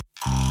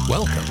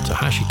Welcome to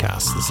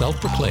HashiCast, the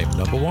self-proclaimed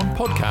 #1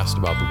 podcast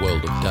about the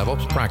world of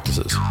DevOps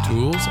practices,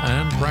 tools,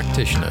 and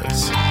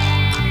practitioners.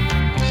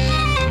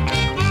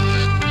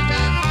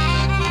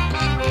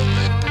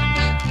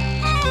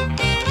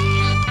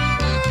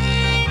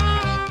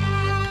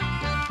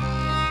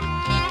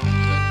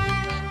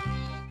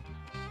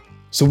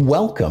 So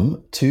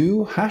welcome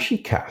to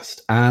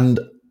HashiCast, and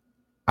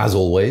as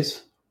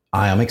always,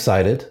 I am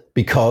excited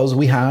because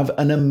we have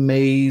an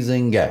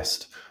amazing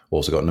guest.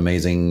 Also got an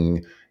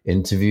amazing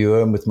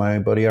interviewer with my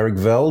buddy Eric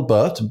Vell,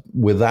 but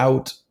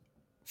without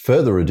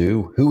further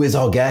ado, who is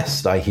our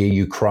guest? I hear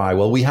you cry.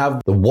 Well, we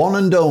have the one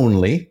and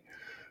only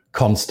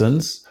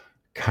Constance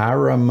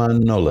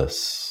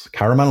Karamanoulis.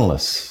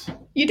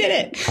 You did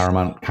it.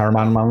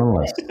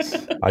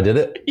 Karamanoulis. I did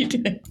it? You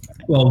did it.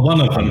 Well, one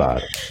of I'm them.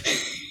 bad.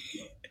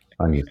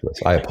 I'm useless.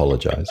 I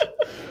apologize.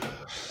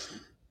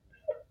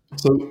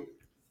 So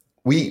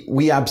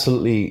we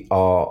absolutely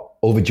are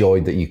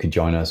overjoyed that you could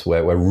join us.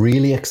 We're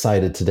really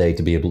excited today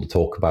to be able to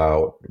talk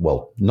about,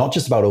 well, not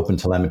just about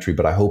OpenTelemetry,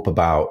 but I hope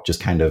about just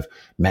kind of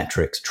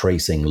metrics,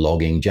 tracing,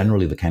 logging,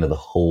 generally the kind of the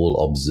whole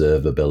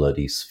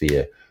observability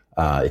sphere.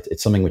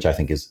 It's something which I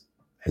think has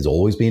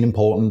always been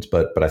important,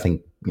 but I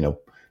think, you know,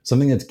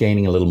 something that's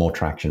gaining a little more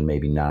traction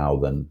maybe now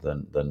than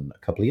a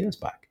couple of years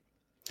back.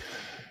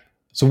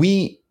 So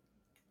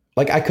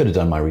I could have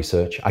done my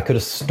research. I could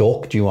have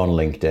stalked you on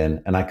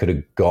LinkedIn and I could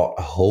have got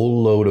a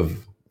whole load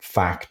of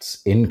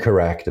facts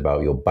incorrect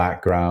about your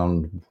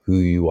background, who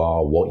you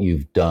are, what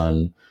you've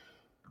done.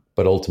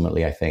 But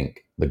ultimately, I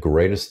think the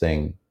greatest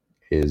thing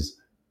is,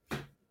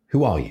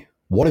 who are you?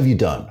 What have you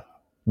done?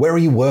 Where are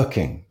you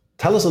working?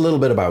 Tell us a little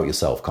bit about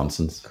yourself,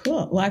 Constance.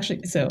 Cool. Well,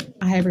 actually,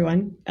 hi,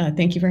 everyone.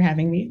 Thank you for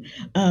having me.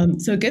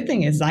 So a good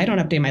thing is I don't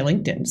update my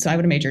LinkedIn. So I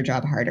would have made your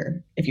job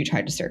harder if you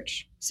tried to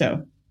search.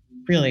 So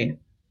really,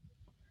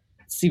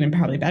 it's even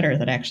probably better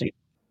that actually.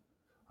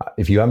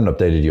 If you haven't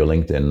updated your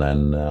LinkedIn,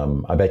 then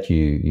I bet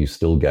you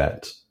still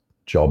get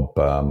job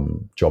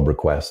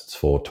requests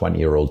for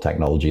 20-year-old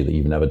technology that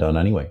you've never done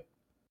anyway.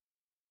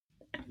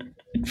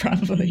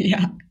 Probably,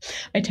 yeah.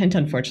 I tend to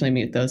unfortunately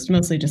mute those,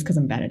 mostly just because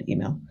I'm bad at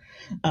email.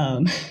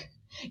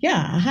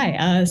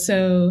 Hi.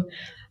 So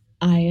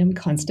I am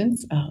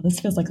Constance. Oh, this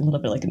feels like a little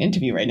bit like an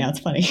interview right now. It's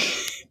funny.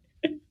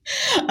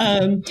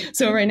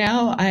 So right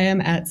now I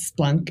am at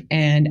Splunk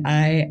and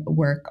I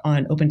work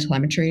on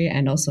OpenTelemetry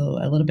and also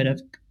a little bit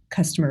of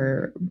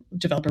customer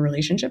developer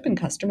relationship and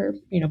customer,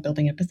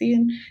 building empathy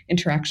and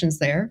interactions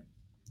there.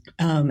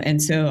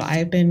 And so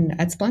I've been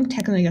at Splunk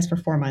technically, I guess, for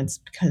 4 months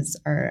because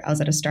I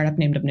was at a startup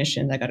named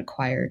Omnition that got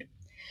acquired.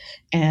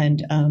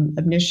 And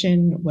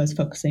Omnition was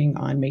focusing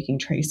on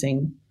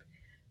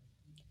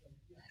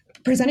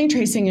presenting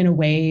tracing in a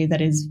way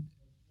that is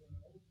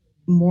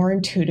more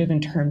intuitive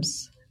in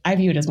terms, I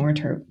view it as more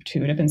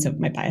intuitive, and so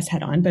my bias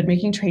head on, but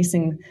making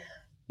tracing,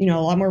 a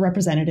lot more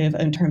representative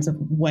in terms of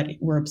what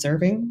we're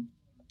observing.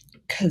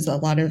 Because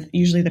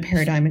usually the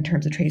paradigm in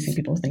terms of tracing,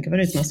 people think of it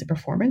as mostly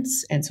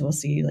performance. And so we'll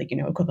see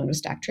equivalent of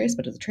stack trace,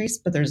 but as a trace,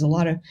 but there's so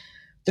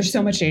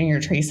much data in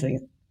your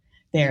tracing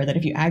there that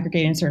if you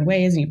aggregate in certain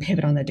ways and you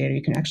pivot on that data,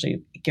 you can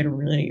actually get a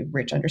really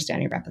rich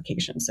understanding of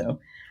application. So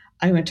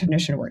I went to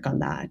Omnition to work on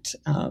that.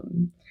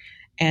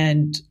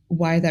 And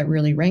why that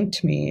really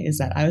ranked me is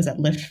that I was at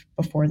Lyft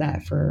before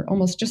that for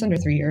almost just under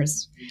 3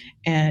 years.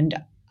 And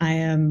I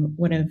am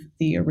one of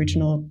the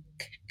original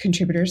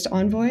contributors to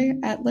Envoy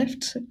at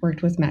Lyft,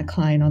 worked with Matt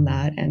Klein on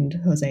that and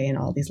Jose and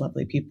all these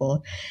lovely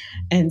people.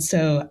 And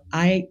so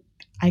I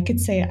could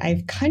say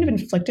I've kind of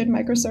inflicted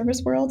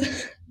microservice world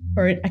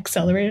or it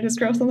accelerated its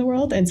growth in the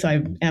world. And so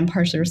I am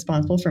partially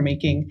responsible for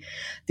making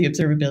the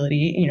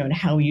observability, and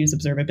how we use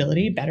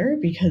observability better,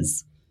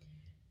 because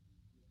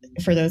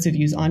for those who've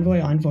used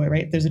Envoy,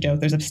 right? There's a joke,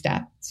 there's a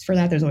stats for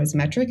that. There's always a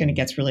metric and it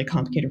gets really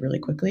complicated really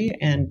quickly.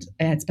 And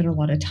I had spent a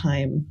lot of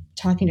time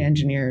talking to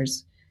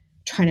engineers,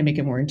 trying to make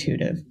it more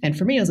intuitive. And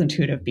for me, it was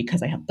intuitive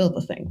because I helped build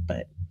the thing.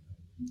 But,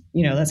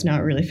 that's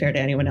not really fair to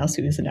anyone else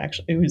who isn't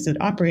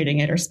operating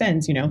it or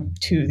spends,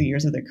 2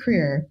 years of their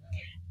career,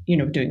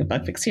 doing a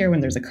bug fix here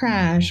when there's a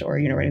crash or,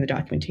 writing the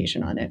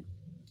documentation on it.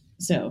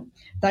 So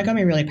that got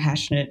me really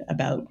passionate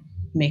about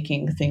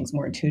making things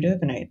more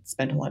intuitive. And I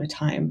spent a lot of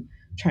time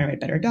trying to write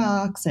better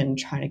docs and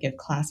trying to give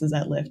classes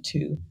at Lyft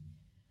to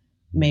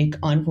make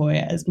Envoy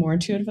as more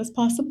intuitive as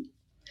possible.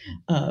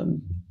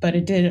 But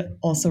it did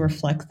also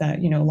reflect that,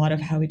 a lot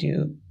of how we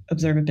do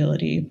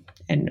observability,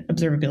 and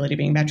observability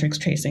being metrics,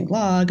 tracing,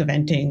 log,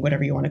 eventing,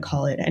 whatever you want to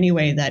call it, any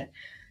way that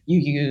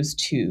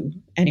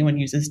anyone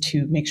uses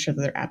to make sure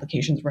that their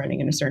application's running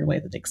in a certain way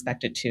that they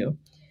expect it to.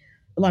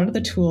 A lot of the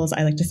tools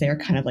I like to say are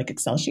kind of like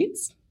Excel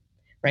sheets,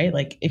 right?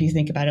 Like if you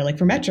think about it, like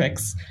for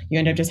metrics, you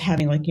end up just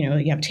having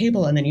you have a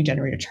table and then you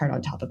generate a chart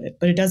on top of it,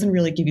 but it doesn't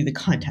really give you the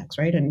context,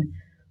 right? And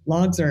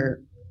logs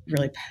are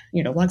really,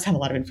 logs have a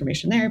lot of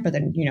information there, but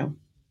then,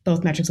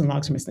 both metrics and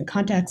logs are missing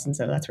context. And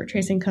so that's where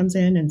tracing comes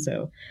in. And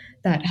so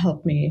that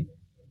helped me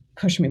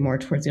push me more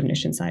towards the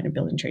Omnition side of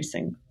building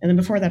tracing. And then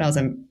before that, I was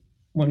at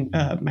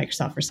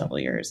Microsoft for several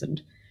years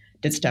and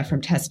did stuff from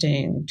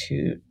testing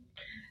to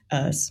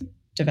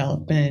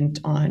development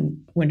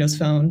on Windows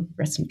Phone,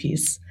 rest in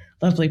peace,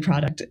 lovely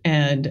product,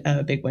 and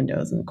Big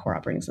Windows and the core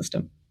operating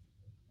system.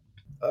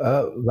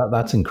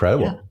 That's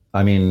incredible. Yeah.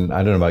 I mean,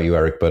 I don't know about you,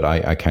 Eric, but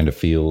I kind of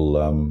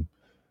feel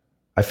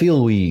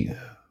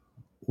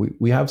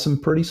we have some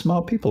pretty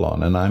smart people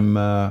on, and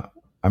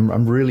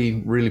I'm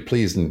really, really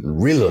pleased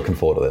and really looking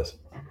forward to this.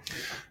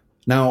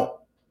 Now,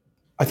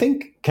 I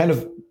think kind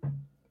of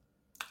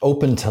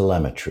open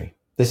telemetry.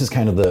 This is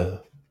kind of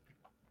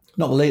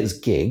not the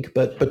latest gig,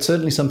 but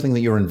certainly something that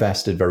you're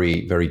invested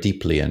very, very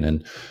deeply in.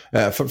 And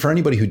for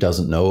anybody who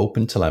doesn't know,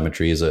 open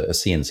telemetry is a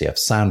CNCF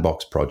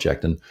sandbox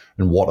project. And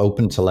what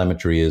open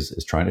telemetry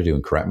is trying to do,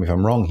 and correct me if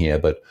I'm wrong here,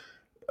 but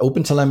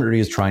open telemetry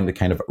is trying to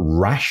kind of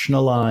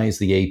rationalize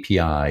the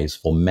APIs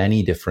for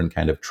many different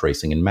kind of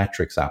tracing and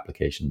metrics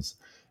applications,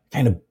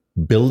 kind of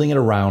building it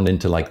around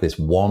into like this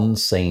one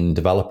sane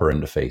developer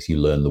interface. You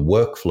learn the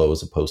workflow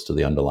as opposed to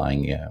the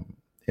underlying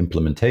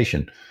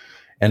implementation.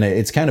 And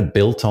it's kind of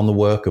built on the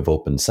work of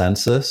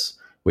OpenCensus,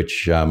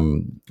 which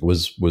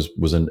was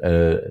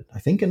I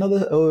think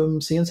another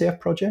CNCF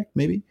project,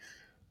 maybe?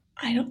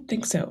 I don't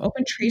think so.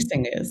 Open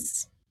Tracing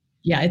is,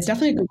 yeah, it's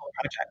definitely a Google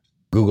project.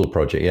 Google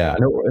project, yeah.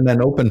 And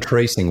then Open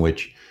Tracing,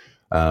 which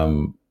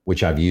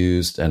I've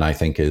used and I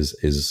think is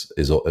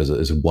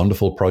a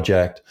wonderful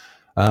project.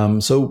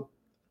 So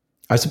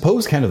I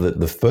suppose kind of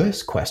the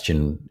first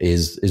question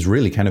is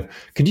really kind of,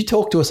 could you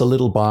talk to us a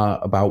little bit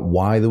about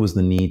why there was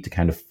the need to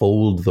kind of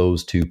fold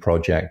those two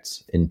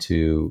projects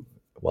into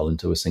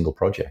a single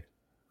project?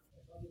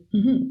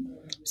 Mm-hmm.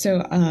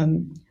 So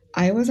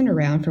I wasn't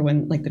around for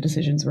when like the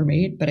decisions were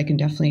made, but I can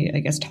definitely, I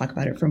guess, talk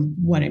about it from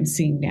what I'm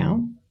seeing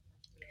now.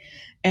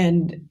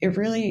 And it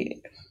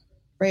really,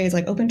 right, it's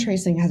like Open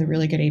Tracing has a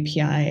really good API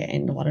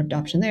and a lot of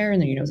adoption there.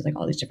 And then, there's like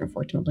all these different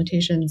forked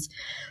implementations.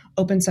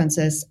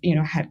 OpenCensus,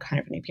 had kind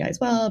of an API as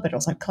well, but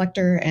also a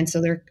collector. And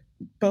so they're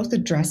both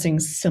addressing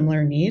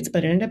similar needs,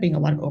 but it ended up being a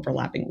lot of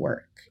overlapping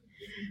work,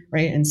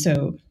 right? And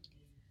so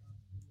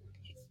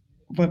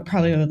what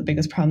probably the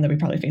biggest problem that we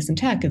probably face in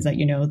tech is that,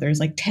 there's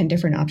like 10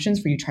 different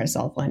options for you to try to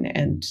solve one.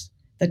 And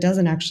that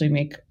doesn't actually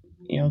make,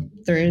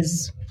 there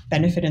is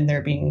benefit in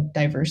there being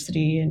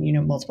diversity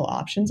and, multiple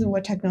options in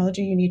what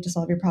technology you need to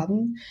solve your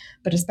problem.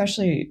 But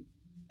especially,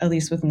 at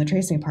least within the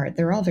tracing part,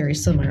 they're all very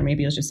similar.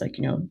 Maybe it was just like,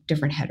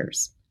 different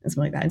headers and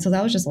something like that. And so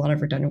that was just a lot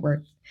of redundant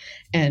work.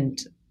 And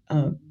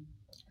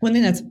one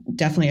thing that's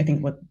definitely, I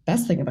think, what the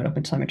best thing about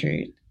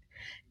OpenTelemetry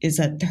is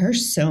that there are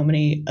so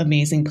many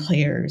amazing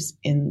players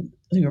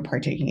who are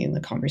partaking in the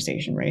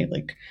conversation, right?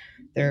 Like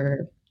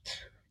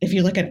if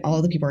you look at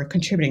all the people who are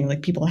contributing,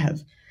 like people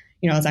have,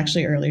 I was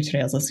actually earlier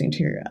today, I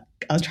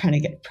was trying to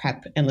get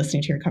prep and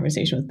listening to your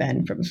conversation with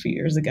Ben from a few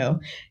years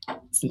ago,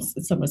 since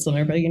it's somewhat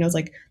similar, but, it's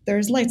like,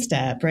 there's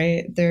Lightstep,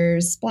 right?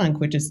 There's Splunk,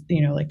 which is,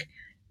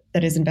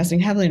 that is investing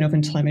heavily in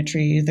open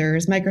telemetry.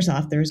 There's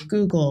Microsoft, there's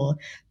Google,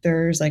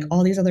 there's like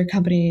all these other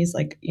companies,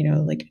 like,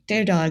 like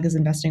Datadog is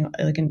investing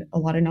like in a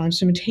lot of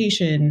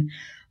non-instrumentation.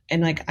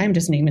 And like, I'm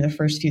just naming the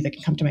first few that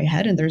can come to my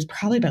head. And there's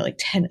probably about like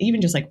 10,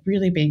 even just like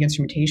really big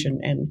instrumentation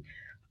and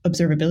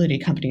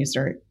observability companies that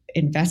are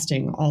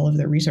investing all of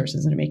their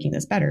resources into making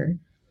this better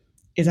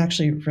is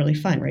actually really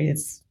fun, right?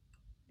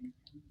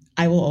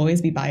 I will always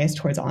be biased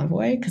towards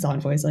Envoy because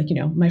Envoy is like,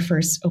 my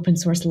first open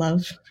source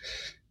love.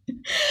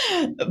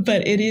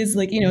 But it is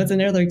like, it's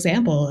another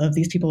example of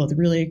these people with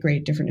really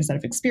great different set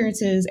of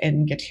experiences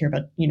and get to hear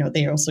about,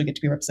 they also get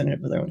to be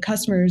representative of their own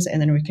customers.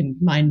 And then we can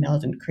mind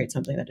meld and create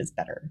something that is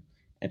better.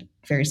 And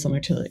very similar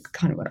to like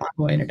kind of what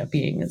Envoy ended up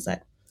being, is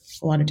that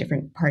a lot of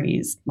different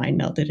parties mind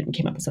melded and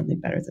came up with something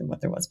better than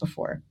what there was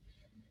before.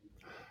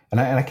 And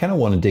I kind of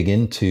want to dig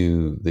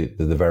into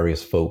the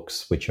various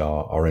folks which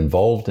are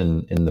involved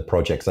in the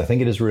projects. I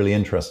think it is really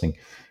interesting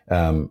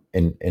in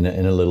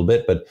a little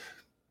bit, but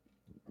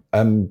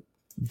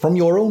from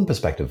your own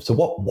perspective, so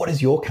what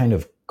is your kind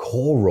of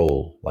core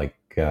role like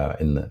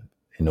in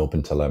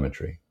open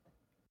telemetry?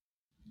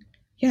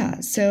 Yeah,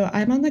 so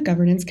I'm on the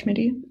governance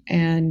committee,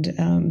 and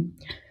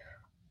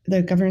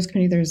the governance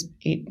committee, there's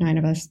 8-9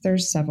 of us.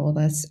 There's several of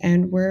us,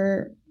 and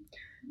we're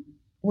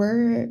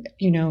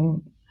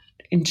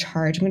in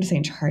charge. I'm going to say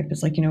in charge, but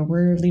it's like,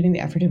 we're leading the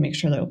effort to make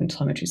sure that open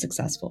telemetry is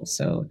successful.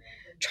 So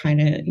trying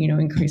to,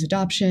 increase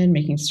adoption,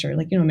 making sure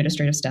like,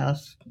 administrative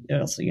stuff,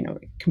 also,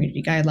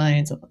 community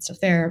guidelines, all that stuff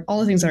there. All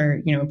the things that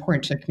are,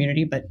 important to the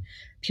community, but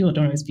people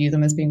don't always view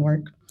them as being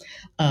work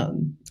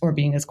or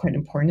being as quite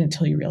important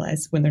until you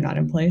realize when they're not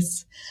in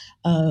place.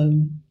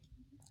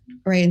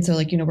 Right. And so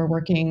like, we're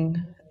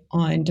working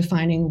on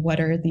defining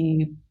what are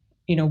the,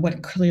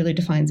 what clearly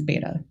defines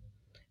beta.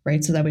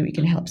 Right. So that way we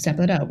can help step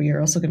that out. We are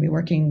also going to be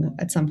working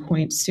at some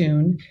point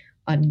soon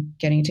on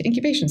getting to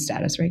incubation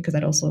status, right? Because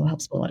that also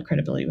helps build a lot of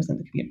credibility within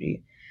the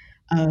community.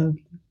 So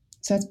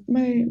that's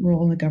my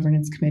role in the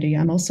governance committee.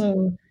 I'm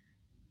also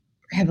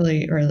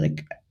heavily,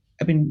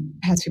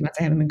 past few months,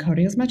 I haven't been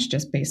coding as much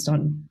just based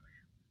on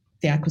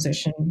the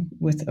acquisition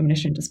with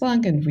Omniscient to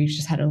Splunk. And we've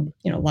just had a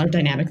lot of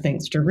dynamic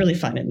things which are really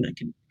fun, and that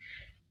could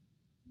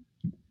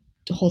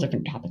a whole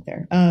different topic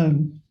there.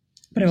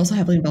 But I'm also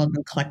heavily involved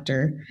in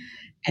Collector.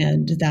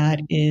 And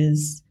that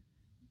is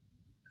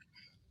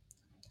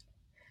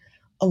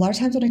a lot of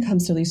times when it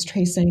comes to at least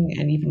tracing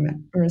and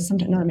even, or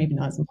sometimes not, maybe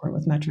not as important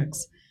with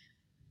metrics,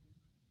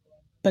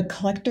 but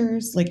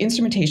collectors, like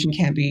instrumentation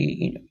can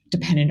be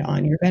dependent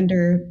on your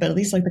vendor, but at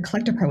least like the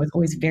collector part was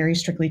always very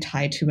strictly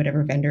tied to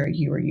whatever vendor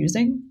you were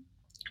using.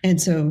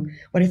 And so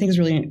what I think is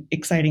really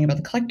exciting about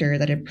the collector,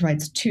 that it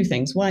provides two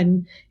things.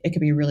 One, it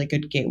could be a really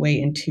good gateway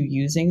into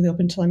using the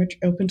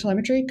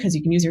OpenTelemetry, because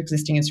you can use your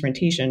existing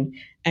instrumentation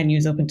and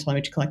use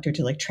OpenTelemetry collector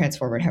to like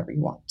transform it however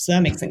you want. So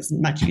that makes things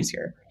much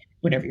easier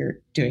whenever you're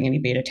doing any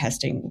beta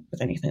testing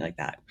with anything like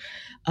that.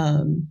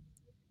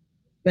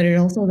 But it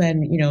also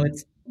then,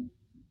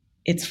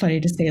 it's funny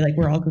to say like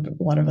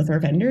a lot of us are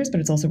vendors, but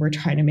it's also we're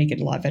trying to make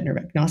it a lot vendor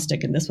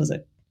agnostic. And this was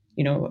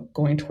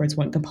going towards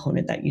one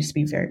component that used to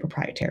be very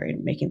proprietary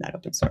and making that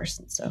open source.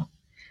 And so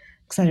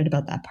excited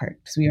about that part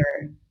because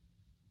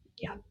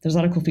there's a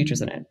lot of cool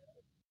features in it.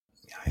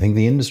 I think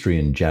the industry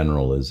in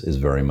general is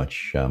very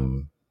much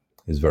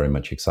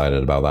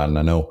excited about that. And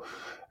I know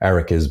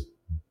Eric is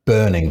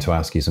burning to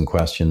ask you some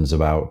questions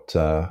about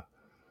that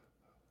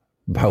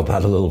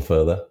a little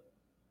further.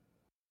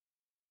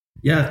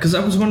 Yeah, because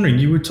I was wondering,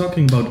 you were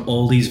talking about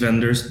all these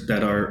vendors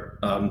that are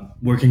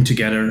working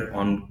together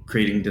on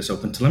creating this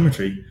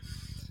OpenTelemetry.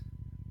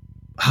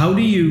 How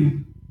do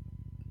you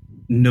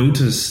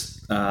notice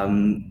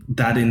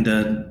that in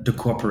the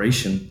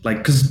cooperation? Like,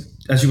 because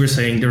as you were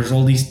saying, there's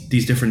all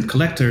these different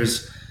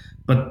collectors,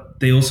 but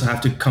they also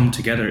have to come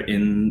together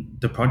in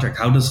the project.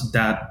 How does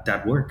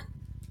that work?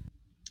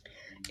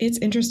 It's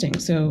interesting.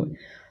 So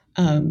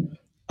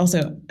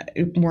also,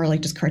 more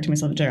like just correcting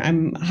myself,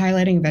 I'm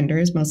highlighting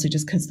vendors mostly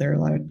just because there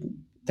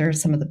are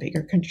some of the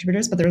bigger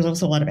contributors, but there's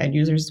also a lot of end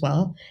users as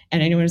well.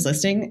 And anyone who's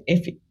listening,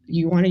 if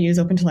you want to use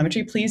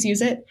OpenTelemetry, please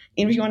use it.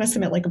 And if you want to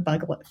submit like a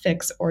bug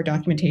fix or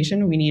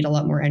documentation, we need a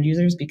lot more end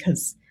users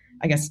because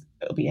I guess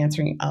it'll be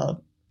answering.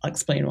 I'll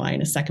explain why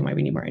in a second why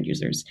we need more end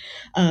users.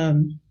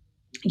 So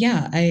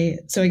I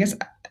guess,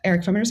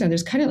 Eric, if I'm understanding,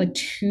 there's kind of like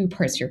two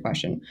parts to your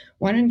question.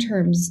 One in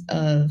terms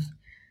of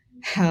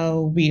how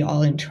we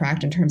all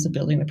interact in terms of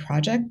building the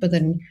project, but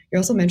then you're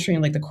also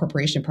mentioning like the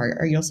corporation part.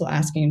 Are you also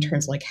asking in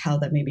terms of like how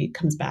that maybe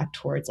comes back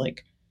towards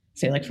like,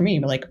 say like for me,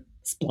 but like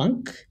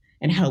Splunk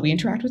and how we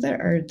interact with it?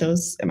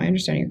 Am I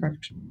understanding your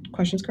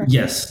questions correctly?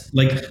 Yes.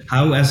 Like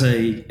how as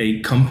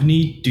a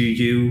company do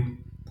you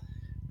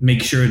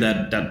make sure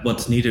that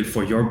what's needed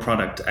for your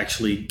product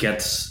actually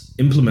gets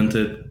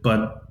implemented,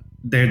 but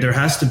there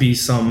has to be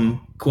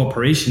some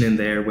cooperation in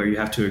there where you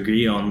have to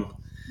agree on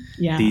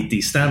the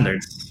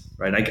standards.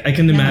 Right, I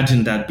can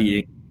imagine that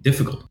being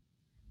difficult.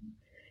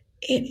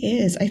 It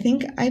is. I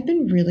think I've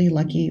been really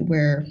lucky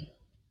where,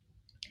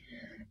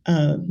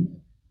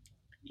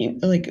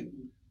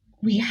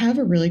 we have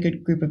a really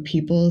good group of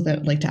people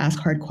that like to ask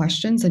hard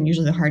questions, and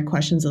usually the hard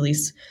questions, at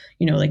least,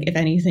 like if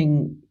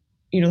anything,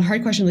 the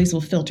hard question at least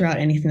will filter out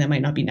anything that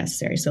might not be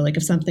necessary. So like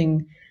if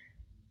something,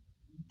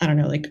 I don't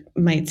know, like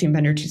might seem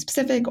vendor too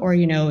specific, or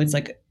it's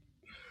like,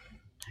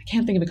 I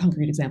can't think of a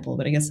concrete example,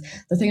 but I guess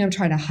the thing I'm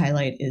trying to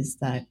highlight is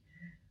that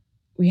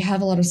we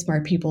have a lot of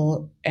smart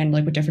people and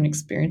like with different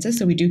experiences.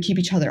 So we do keep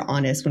each other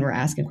honest when we're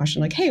asking a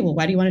question like, hey, well,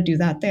 why do you want to do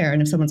that there?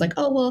 And if someone's like,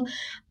 oh, well,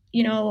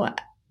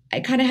 I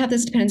kind of have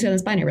this dependency on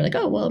this binary. We're like,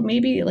 oh, well,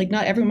 maybe like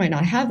not everyone might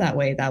not have that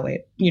way, have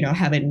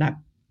it in that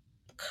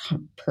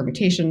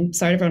permutation.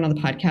 Sorry, everyone on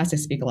the podcast, I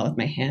speak a lot with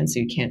my hands, so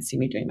you can't see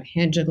me doing my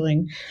hand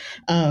juggling.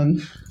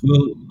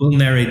 We'll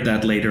narrate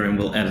that later and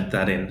we'll edit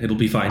that in. It'll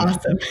be fine.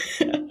 Awesome.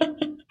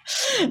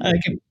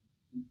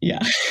 Yeah.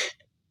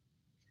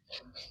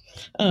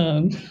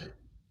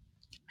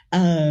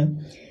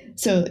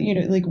 So,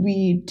 like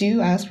we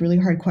do ask really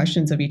hard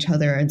questions of each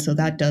other. And so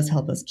that does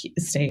help us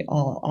stay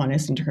all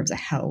honest in terms of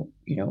how,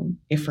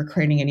 if we're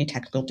creating any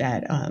technical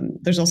debt.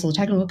 There's also a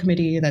technical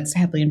committee that's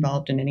heavily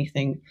involved in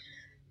anything,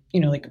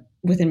 like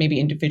within maybe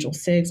individual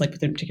SIGs, like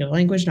within a particular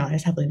language, not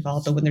as heavily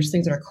involved. But when there's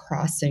things that are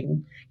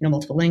crossing,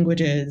 multiple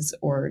languages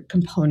or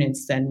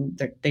components, then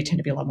they tend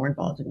to be a lot more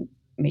involved in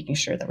making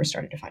sure that we're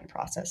starting to find a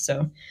process.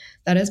 So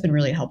that has been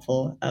really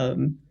helpful.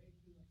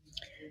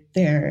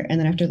 There. And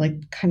then after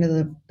like kind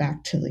of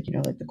back to like,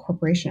 like the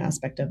corporation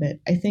aspect of it,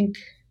 I think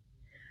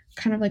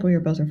kind of like what you're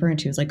both referring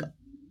to is like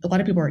a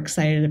lot of people are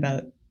excited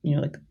about,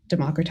 like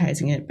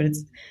democratizing it, but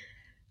it's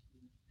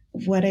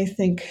what I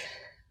think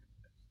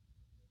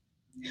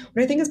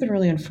has been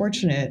really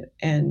unfortunate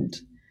and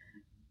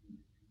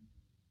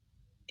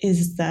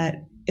is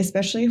that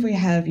especially if we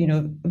have,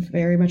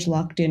 very much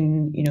locked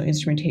in,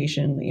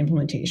 instrumentation, the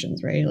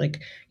implementations, right?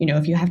 Like,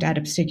 if you have to add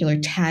a particular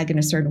tag in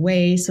a certain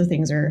way, so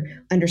things are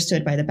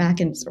understood by the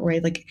backend,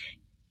 right? Like,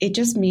 it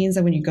just means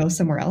that when you go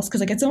somewhere else, because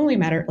like it's only a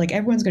matter, like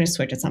everyone's going to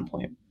switch at some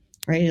point,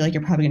 right? Like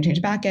you're probably going to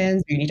change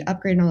backends, you need to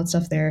upgrade and all that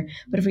stuff there.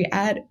 But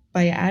if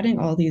by adding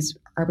all these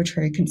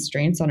arbitrary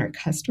constraints on our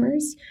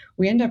customers,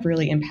 we end up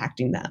really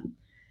impacting them.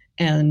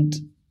 And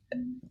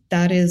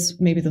that is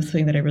maybe the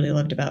thing that I really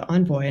loved about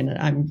Envoy, and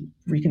I'm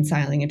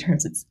reconciling in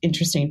terms it's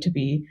interesting to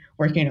be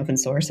working in open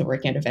source and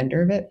working at a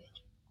vendor of it,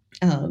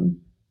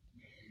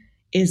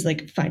 is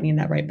like finding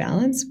that right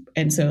balance.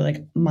 And so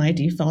like my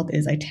default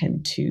is I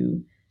tend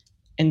to,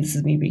 and this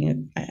is me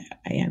being, I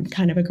am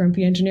kind of a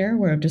grumpy engineer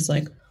where I'm just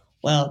like,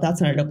 well,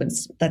 that's not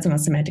a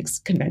semantics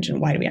convention.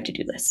 Why do we have to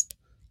do this?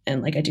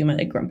 And like, I do my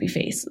like grumpy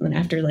face. And then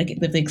after like,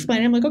 if they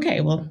explain, I'm like,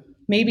 okay, well,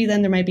 maybe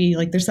then there might be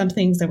like, there's some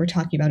things that we're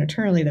talking about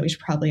internally that we should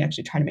probably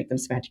actually try to make them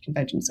semantic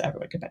conventions so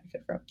everyone could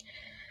benefit from.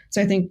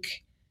 So I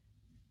think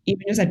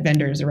even just that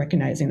vendors are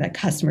recognizing that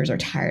customers are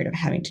tired of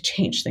having to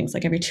change things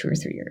like every 2 or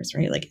 3 years,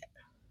 right? Like,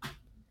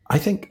 I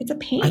think it's a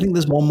pain. I think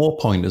there's one more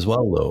point as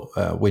well,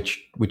 though,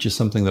 which is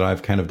something that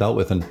I've kind of dealt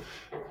with, and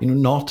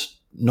not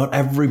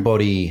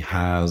everybody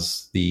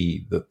has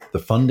the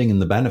funding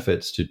and the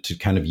benefits to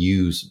kind of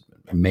use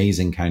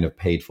amazing kind of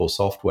paid for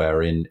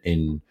software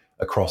in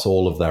across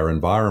all of their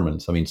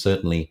environments. I mean,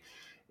 certainly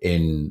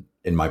in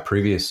my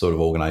previous sort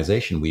of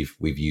organization,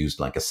 we've used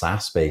like a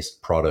SaaS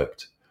based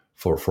product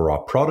for our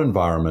prod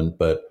environment,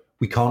 but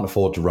we can't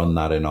afford to run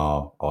that in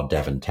our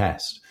dev and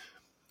test.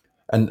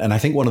 And I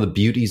think one of the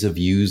beauties of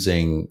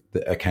using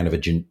a kind of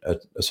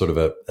a sort of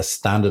a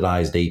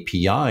standardized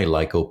API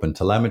like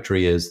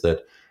OpenTelemetry is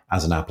that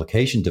as an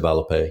application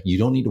developer, you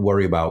don't need to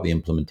worry about the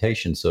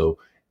implementation. So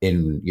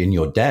in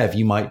your dev,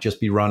 you might just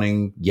be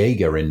running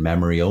Jaeger in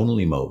memory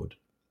only mode.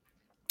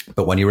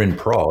 But when you're in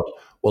prod,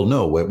 well,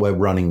 no, we're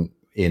running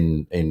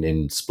in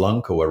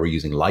Splunk, or we're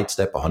using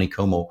Lightstep or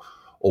Honeycomb or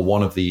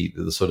one of the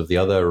sort of the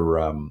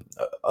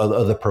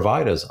other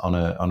providers on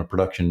a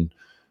production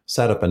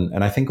setup.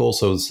 And I think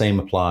also the same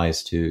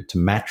applies to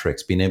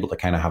metrics, being able to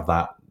kind of have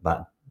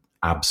that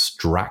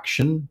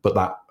abstraction, but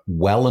that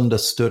well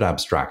understood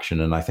abstraction.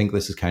 And I think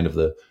this is kind of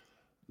the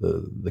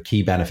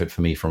key benefit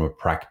for me from a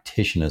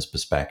practitioner's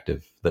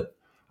perspective, that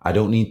I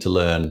don't need to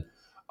learn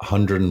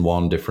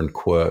 101 different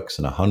quirks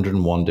and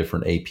 101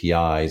 different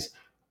APIs.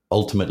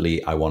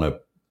 Ultimately, I want to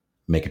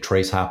make a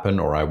trace happen,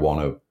 or I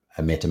want to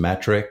emit a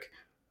metric.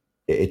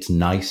 It's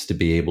nice to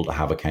be able to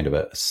have a kind of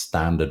a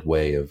standard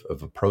way of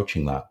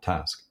approaching that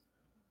task.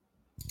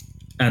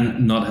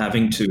 And not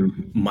having to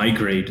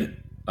migrate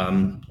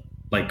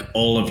like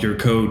all of your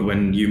code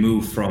when you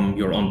move from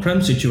your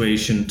on-prem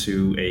situation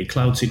to a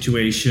cloud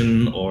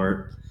situation,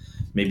 or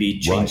maybe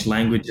change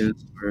languages,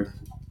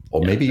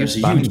 or maybe you're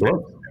spanning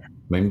both.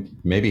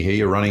 Maybe here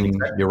you're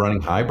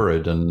running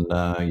hybrid, and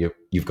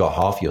you've got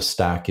half your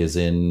stack is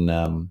in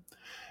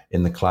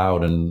the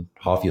cloud, and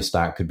half your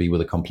stack could be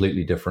with a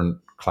completely different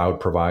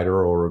cloud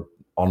provider or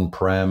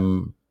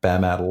on-prem bare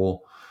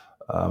metal.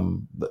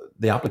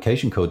 The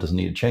application code doesn't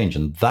need to change,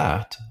 and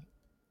that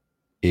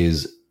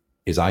is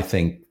I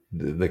think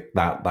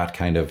that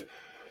kind of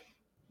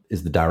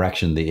is the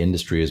direction the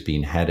industry has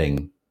been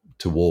heading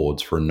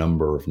towards for a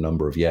number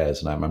of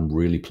years, and I'm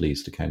really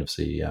pleased to kind of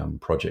see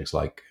projects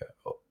like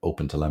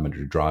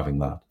OpenTelemetry driving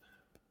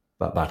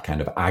that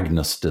kind of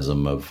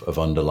agnosticism of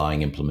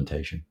underlying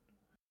implementation.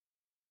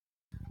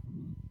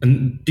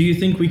 And do you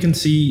think we can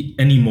see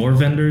any more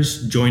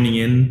vendors joining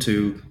in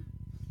to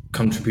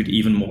contribute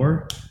even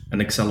more and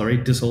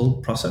accelerate this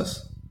whole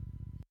process?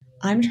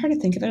 I'm trying to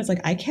think of it as like,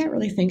 I can't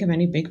really think of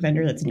any big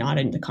vendor that's not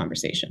in the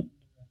conversation.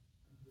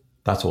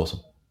 That's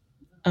awesome.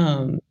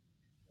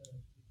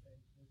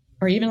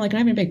 Or even like,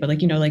 not even big, but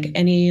like, like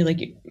any,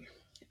 like,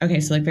 okay,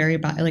 so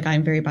like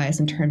I'm very biased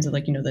in terms of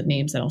like, the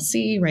names that I'll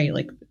see, right?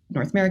 Like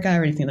North America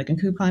or anything like in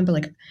KubeCon, but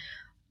like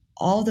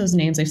all those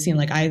names I've seen,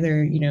 like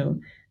either,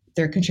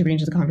 they're contributing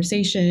to the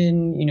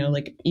conversation,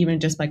 like even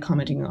just by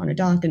commenting on a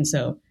doc. And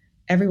so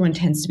everyone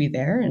tends to be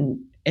there. And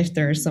if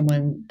there's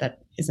someone that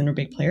isn't a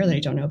big player that I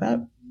don't know about,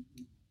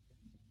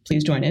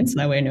 please join in. So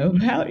that way I know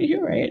about you,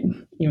 right?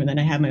 Even then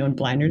I have my own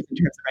blinders in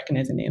terms of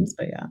recognizing names,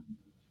 but yeah.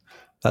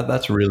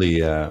 That's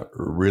really,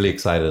 really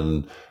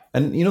exciting.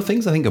 And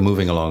things I think are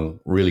moving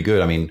along really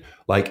good. I mean,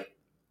 like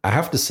I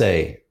have to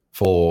say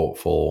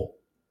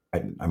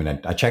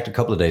I checked a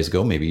couple of days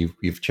ago, maybe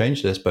you've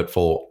changed this, but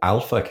for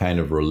alpha kind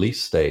of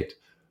release state,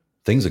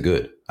 things are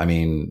good. I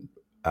mean,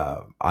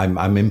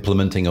 I'm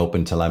implementing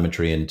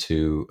OpenTelemetry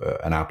into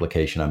an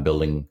application I'm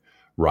building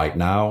right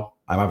now.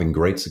 I'm having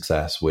great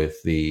success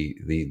with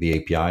the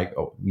API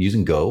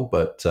using Go,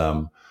 but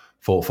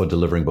for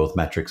delivering both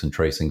metrics and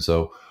tracing.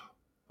 So,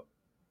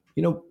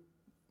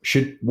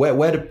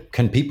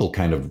 can people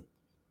kind of? I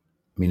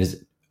mean,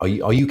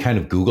 are you kind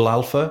of Google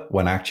Alpha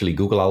when actually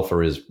Google Alpha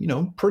is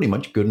pretty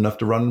much good enough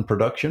to run in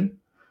production?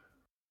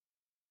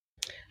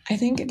 I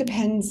think it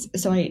depends.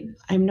 So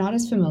I'm not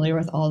as familiar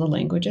with all the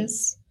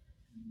languages.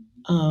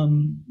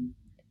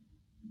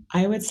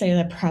 I would say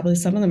that probably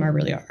some of them are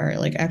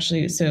like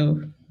actually. So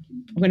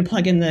I'm going to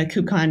plug in the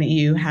KubeCon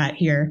EU hat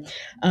here,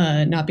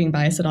 not being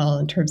biased at all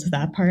in terms of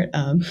that part.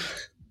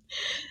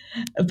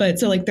 But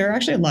so like there are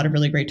actually a lot of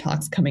really great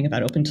talks coming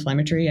about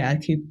OpenTelemetry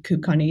at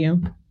KubeCon EU.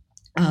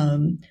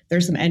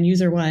 There's some end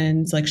user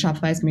ones, like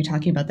Shopify is going to be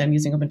talking about them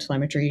using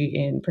OpenTelemetry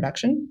in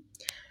production,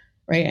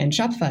 right? And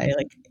Shopify,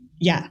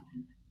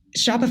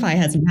 Shopify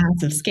has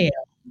massive scale.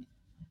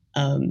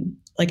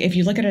 Like if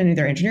you look at any of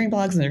their engineering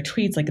blogs and their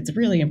tweets, like it's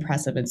really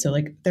impressive. And so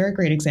like they're a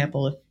great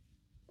example of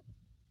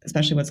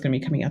especially what's going to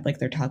be coming up, like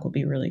their talk will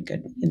be really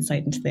good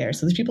insight into there.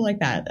 So there's people like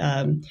that.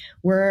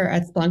 We're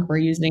at Splunk, we're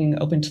using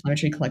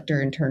OpenTelemetry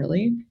Collector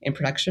internally in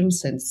production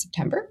since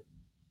September.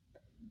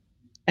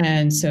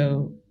 And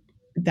so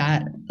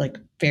that like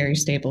very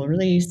stable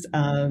release.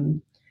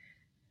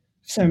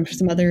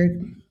 Some other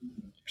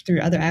through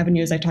other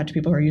avenues, I talked to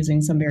people who are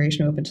using some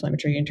variation of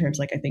OpenTelemetry in terms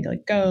like I think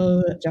like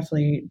Go,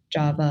 definitely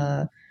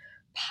Java,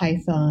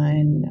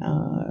 Python,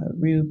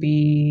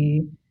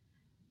 Ruby.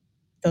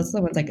 Those are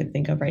the ones I could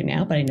think of right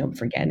now, but I know I'm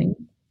forgetting.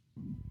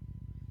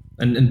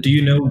 And do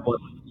you know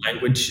what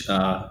language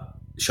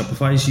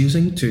Shopify is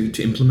using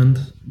to implement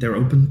their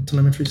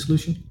OpenTelemetry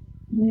solution?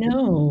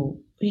 No,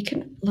 we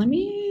can. Let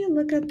me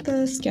look at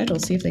the schedule,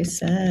 see if they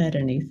said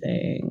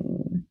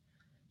anything.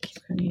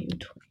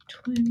 2020.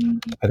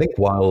 I think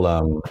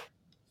while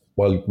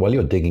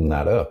you're digging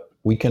that up,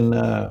 we can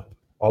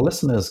our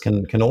listeners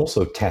can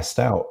also test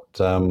out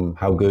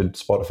how good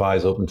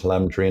Spotify's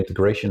OpenTelemetry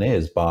integration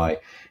is by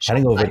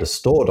heading over to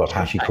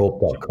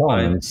store.hashicorp.com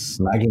and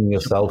snagging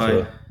yourself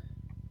a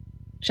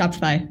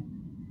Shopify.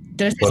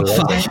 Did I say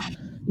Spotify?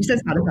 You said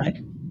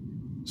Spotify.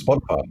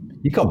 Spotify.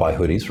 You can't buy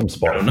hoodies from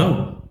Spotify. I don't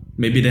know.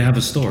 Maybe they have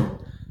a store.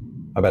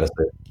 I better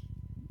say.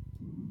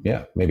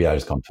 Yeah, maybe I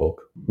just can't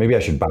talk. Maybe I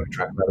should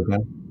backtrack that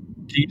again.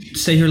 Can you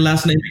say her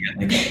last name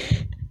again,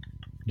 Nick?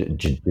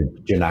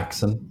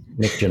 Janaxon.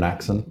 Nick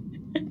Janaxon.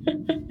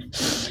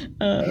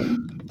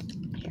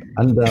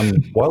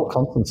 And while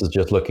Constance is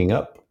just looking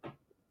up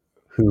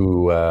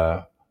who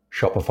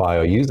Shopify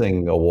are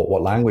using or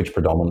what language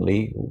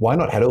predominantly, why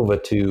not head over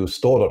to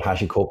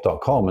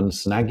store.hashicorp.com and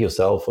snag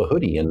yourself a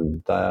hoodie,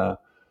 and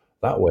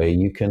that way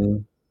you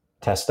can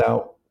test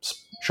out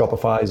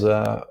Shopify's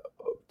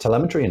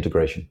telemetry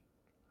integration.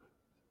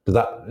 Does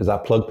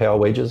that plug pay our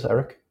wages,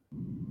 Eric?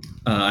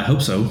 I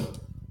hope so.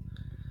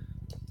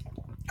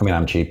 I mean,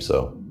 I'm cheap,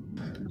 so.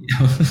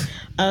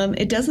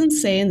 It doesn't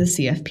say in the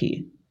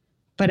CFP,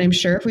 but I'm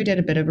sure if we did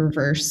a bit of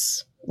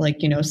reverse, like,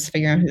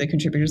 figuring out who the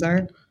contributors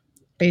are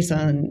based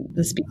on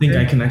the speaker. I think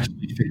I can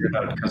actually figure it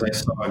out because I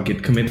saw a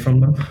Git commit from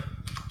them.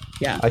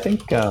 Yeah. I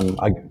think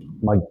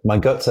my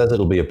gut says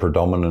it'll be a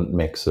predominant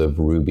mix of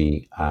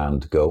Ruby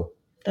and Go.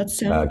 That's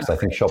because I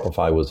think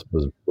Shopify was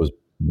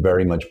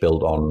very much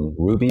built on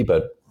Ruby,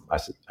 but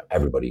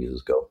everybody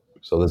uses Go.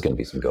 So there's going to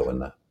be some Go in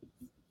there.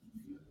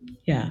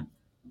 Yeah.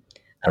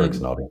 Eric's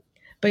nodding.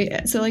 But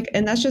yeah, so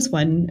and that's just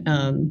one.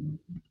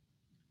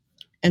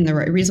 And the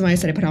reason why I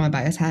said I put on my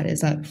bias hat is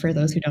that for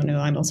those who don't know,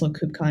 I'm also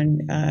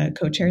KubeCon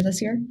co-chair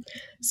this year.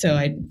 So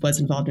I was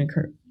involved in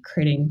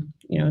creating,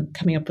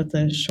 coming up with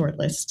a short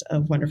list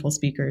of wonderful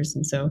speakers.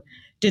 And so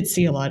did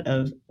see a lot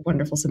of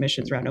wonderful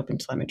submissions around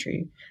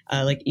OpenTelemetry.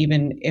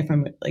 Even if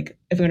I'm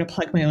going to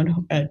plug my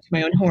own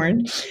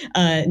horn,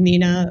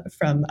 Nina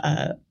from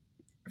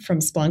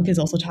Splunk is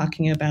also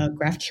talking about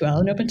GraphQL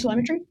and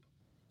OpenTelemetry.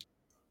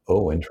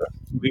 Oh,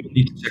 interesting. We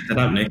need to check that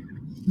out, Nick.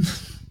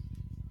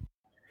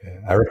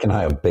 Eric and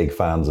I are big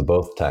fans of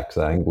both techs.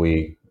 I think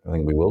we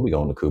will be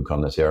going to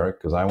KubeCon this year, Eric,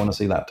 because I want to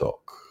see that talk.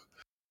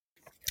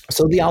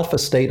 So the alpha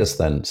status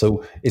then.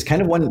 So it's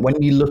kind of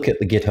when you look at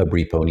the GitHub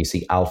repo and you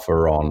see alpha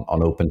on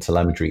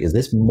OpenTelemetry, is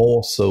this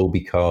more so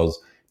because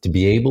to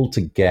be able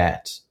to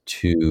get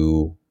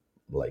to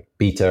like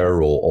beta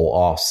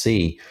or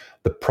RC,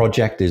 the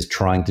project is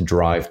trying to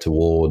drive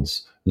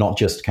towards not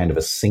just kind of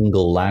a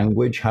single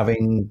language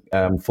having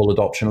full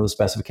adoption of the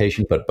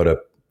specification, but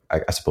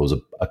I suppose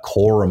a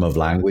quorum of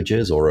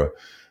languages or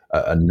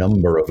a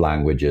number of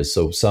languages.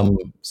 So some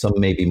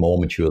may be more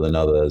mature than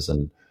others,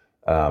 and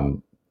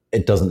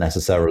it doesn't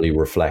necessarily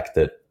reflect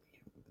that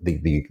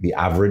the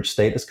average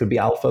status could be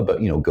alpha,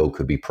 but Go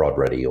could be prod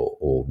ready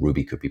or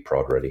Ruby could be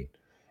prod ready.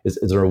 Is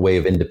there a way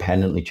of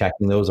independently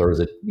checking those, or is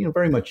it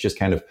very much just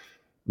kind of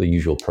the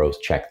usual pros,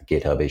 check the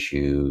GitHub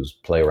issues,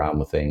 play around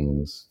with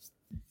things?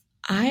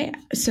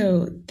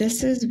 So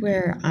this is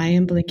where I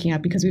am blinking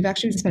out because we've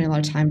actually been spending a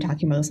lot of time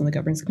talking about this on the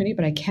governance committee,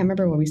 but I can't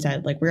remember what we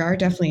said.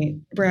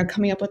 We're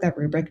coming up with that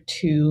rubric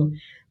to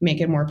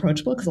make it more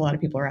approachable because a lot of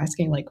people are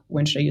asking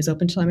when should I use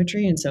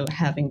OpenTelemetry? And so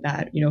having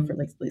that, for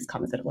these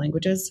common set of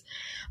languages.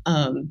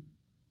 But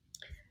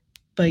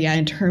yeah,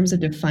 in terms of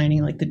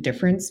defining the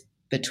difference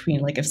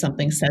between if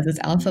something says it's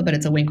alpha, but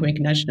it's a wink, wink,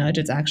 nudge, nudge,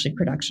 it's actually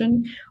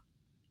production.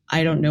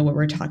 I don't know what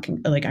we're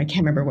talking, I can't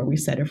remember what we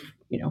said if,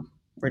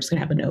 we're just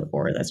going to have a note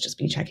or that's just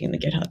me checking the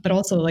GitHub. But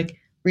also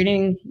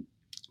reading,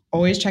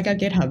 always check out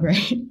GitHub,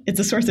 right? It's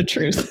a source of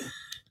truth.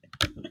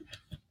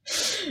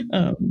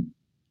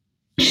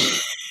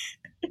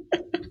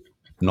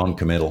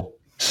 Non-committal.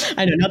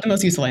 I know, not the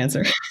most useful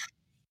answer.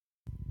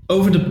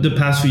 Over the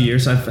past few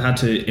years, I've had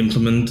to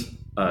implement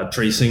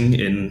tracing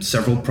in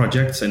several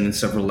projects and in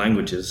several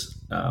languages.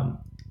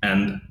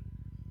 And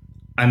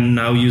I'm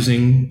now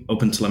using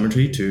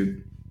OpenTelemetry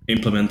to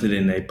implement it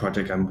in a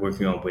project I'm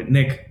working on with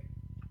Nick.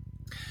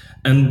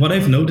 And what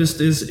I've noticed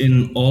is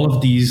in all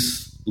of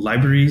these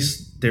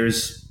libraries,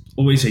 there's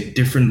always a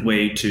different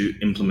way to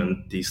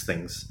implement these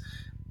things.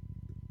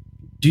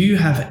 Do you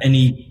have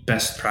any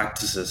best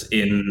practices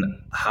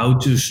in how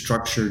to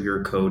structure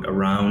your code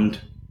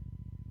around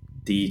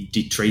the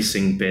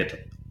tracing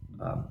bit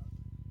of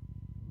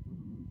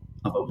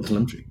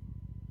OpenTelemetry?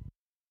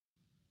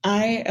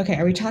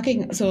 Are we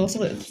talking? So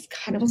also, it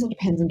kind of also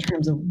depends in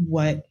terms of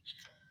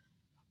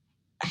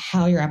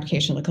how your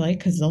application look like,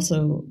 because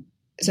also,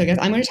 so I guess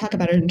I'm going to talk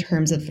about it in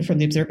terms of from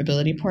the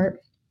observability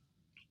part,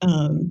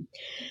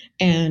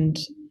 and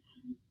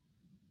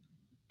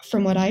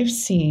from what I've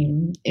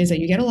seen is that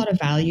you get a lot of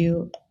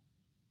value.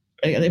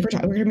 If we're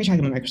going to be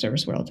talking about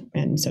microservice world,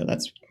 and so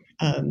that's,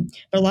 but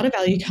a lot of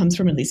value comes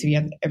from, at least if you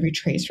have every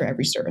trace for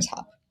every service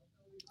hop,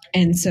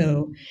 and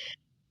so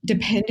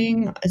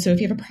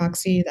if you have a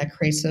proxy that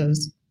creates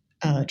those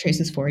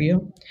traces for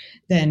you,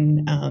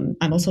 then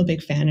I'm also a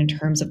big fan in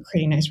terms of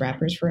creating nice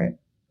wrappers for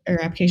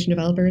our application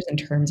developers in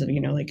terms of,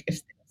 like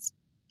if,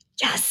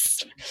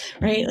 yes,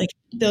 right? Like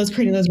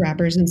creating those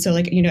wrappers. And so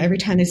every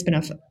time they spin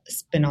off,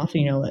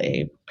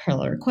 a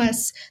parallel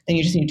request, then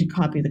you just need to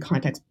copy the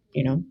context,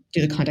 do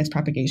the context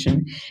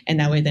propagation. And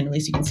that way, then at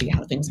least you can see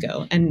how things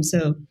go. And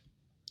so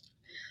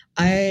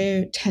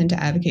I tend to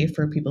advocate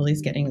for people at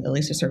least getting at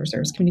least a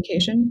server-service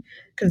communication,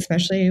 because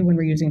especially when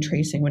we're using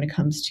tracing, when it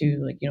comes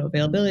to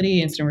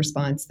availability, incident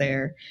response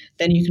there,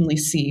 then you can at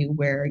least see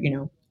where,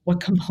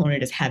 what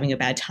component is having a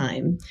bad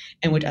time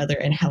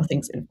and how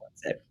things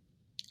influence it.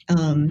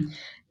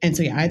 And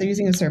so, either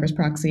using a service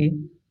proxy,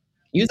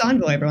 use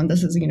Envoy, everyone.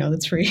 This is,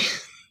 that's free.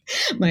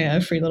 My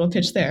free little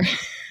pitch there.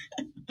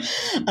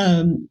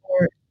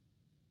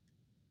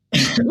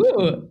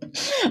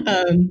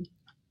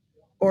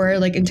 Or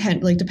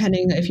intent,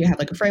 depending if you have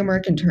a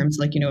framework in terms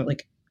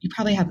you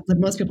probably have,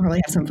 most people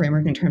probably have some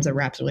framework in terms of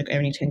wraps, or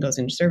anything goes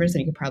into service, and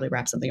you could probably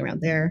wrap something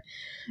around there.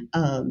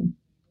 I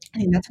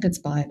think that's a good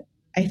spot.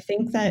 I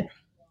think that,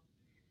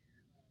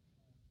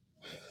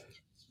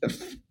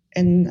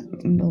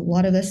 and a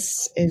lot of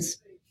this is,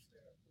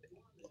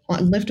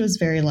 Lyft was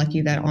very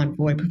lucky that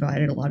Envoy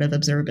provided a lot of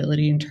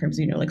observability in terms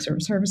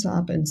of, service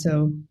op. And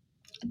so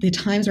the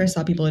times where I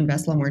saw people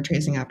invest a lot more in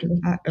tracing after the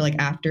fact, or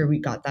after we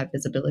got that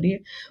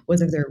visibility,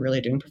 was if they're really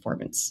doing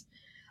performance.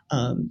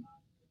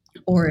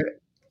 Or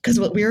because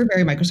we were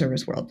very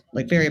microservice world,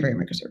 very, very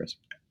microservice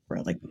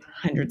world,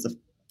 hundreds of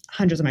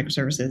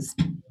microservices,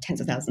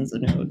 tens of thousands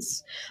of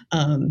nodes.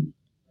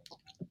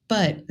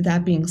 But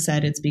that being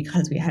said, it's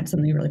because we had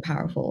something really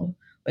powerful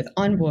with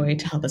Envoy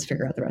to help us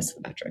figure out the rest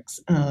of the metrics.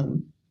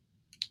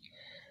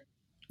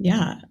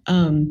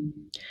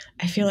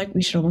 I feel like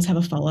we should almost have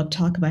a follow-up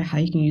talk about how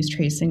you can use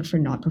tracing for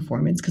not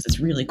performance, because it's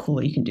really cool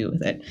what you can do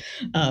with it.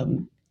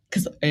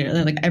 Because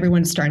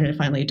everyone's starting to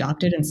finally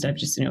adopt it, instead of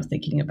just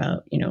thinking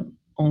about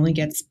only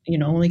get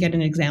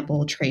an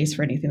example trace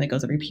for anything that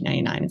goes over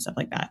P99 and stuff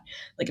like that.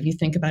 If you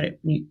think about it,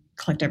 you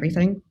collect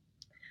everything.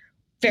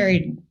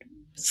 Very,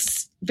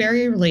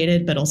 very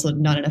related, but also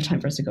not enough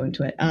time for us to go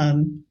into it.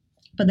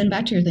 But then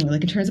back to your thing, in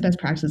terms of best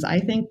practices, I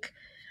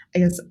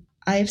guess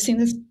I've seen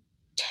this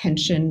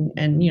tension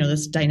and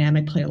this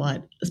dynamic play a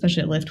lot,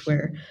 especially at Lyft,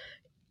 where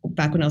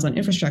back when I was on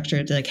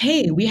infrastructure, they're like,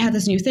 hey, we have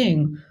this new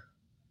thing,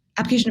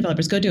 application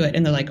developers, go do it.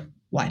 And they're like,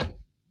 why?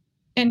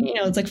 And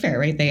it's fair,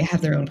 right? They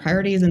have their own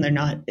priorities, and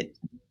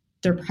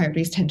their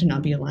priorities tend to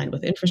not be aligned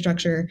with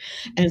infrastructure.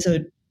 And so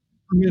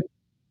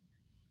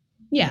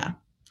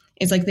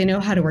it's they know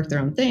how to work their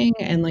own thing,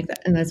 and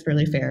and that's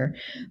really fair.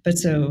 But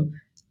so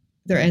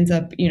there ends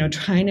up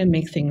trying to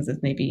make things as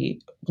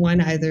maybe one,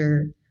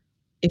 either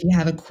if you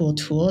have a cool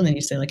tool and then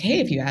you say hey,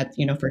 if you add,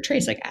 for a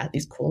trace, add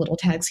these cool little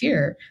tags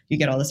here, you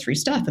get all this free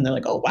stuff. And they're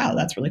like, oh, wow,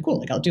 that's really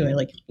cool. I'll do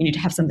it. You need to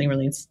have something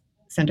really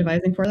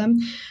incentivizing for them.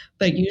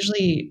 But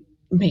usually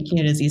making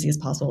it as easy as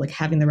possible,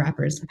 having the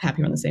wrappers, I'm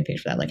happy we're on the same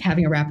page for that.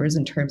 Having a wrappers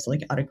in terms of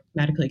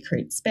automatically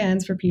create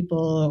spans for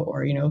people,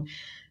 or,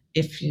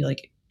 if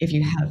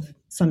you have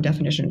some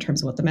definition in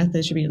terms of what the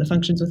method should be, the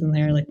functions within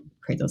there,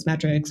 create those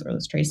metrics or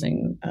those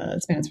tracing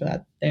spans for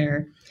that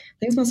there.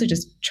 Things mostly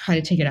just try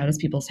to take it out of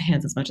people's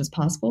hands as much as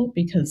possible,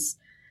 because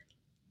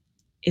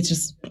it's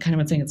just kind of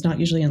what I'm saying. It's not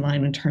usually in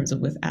line in terms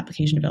of with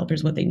application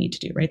developers, what they need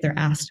to do, right? They're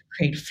asked to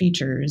create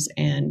features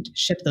and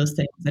ship those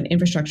things. And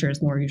infrastructure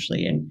is more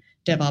usually in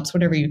DevOps,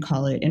 whatever you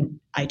call it, in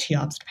IT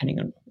ops, depending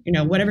on,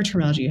 whatever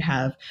terminology you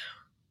have.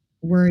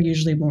 We're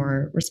usually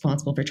more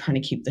responsible for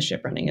trying to keep the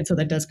ship running. And so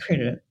that does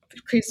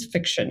creates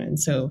friction. And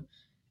so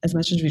as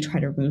much as we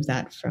try to remove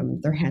that from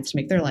their hands to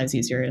make their lives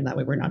easier, and that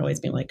way we're not always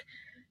being like,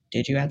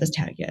 did you add this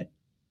tag yet?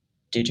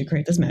 Did you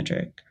create this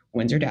metric?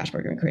 When's your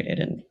dashboard going to create it?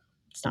 And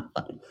it's not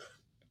fun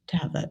to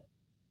have that.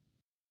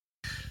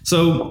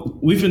 So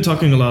we've been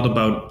talking a lot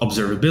about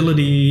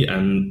observability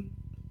and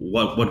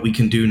what we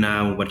can do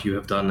now, what you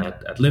have done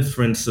at Lyft,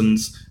 for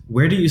instance.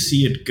 Where do you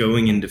see it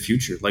going in the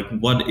future?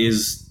 What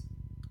is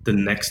the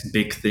next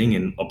big thing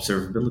in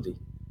observability?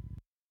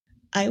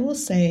 I will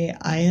say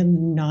I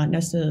am not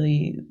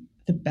necessarily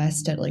the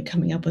best at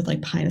coming up with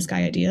pie in the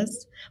sky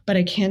ideas, but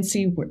I can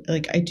see where,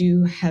 I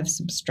do have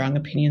some strong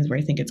opinions where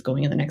I think it's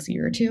going in the next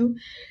year or two.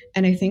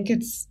 And I think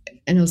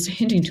and I was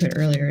hinting to it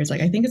earlier, is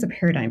I think it's a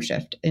paradigm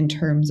shift in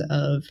terms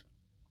of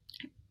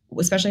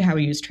especially how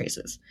we use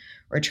traces.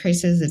 Where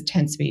traces, it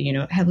tends to be,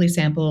 heavily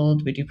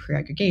sampled. We do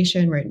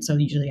pre-aggregation, right? And so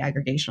usually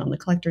aggregation on the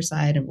collector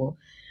side, and we'll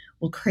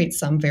we'll create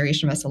some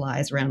variation of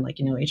SLIs around like,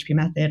 HP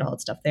method, all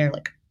that stuff there.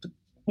 Like,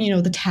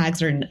 the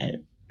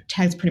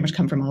tags pretty much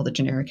come from all the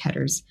generic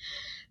headers.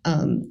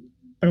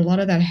 But a lot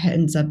of that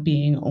ends up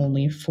being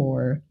only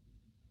for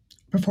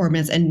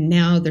performance. And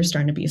now there's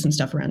starting to be some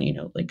stuff around,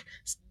 like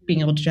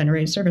being able to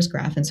generate a service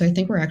graph. And so I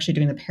think we're actually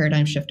doing the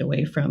paradigm shift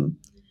away from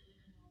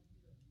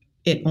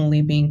it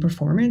only being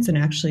performance, and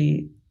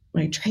actually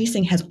like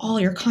tracing has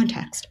all your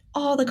context,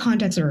 all the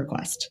context of a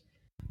request.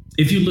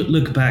 If you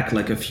look back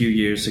like a few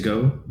years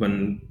ago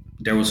when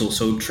there was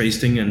also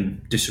tracing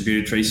and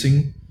distributed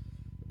tracing,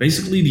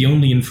 basically the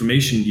only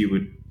information you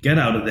would get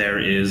out of there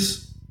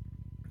is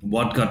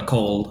what got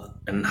called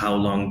and how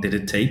long did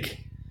it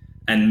take,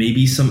 and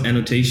maybe some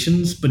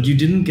annotations, but you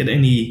didn't get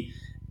any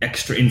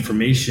extra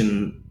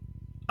information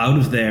out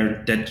of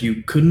there that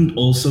you couldn't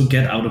also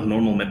get out of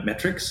normal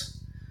metrics.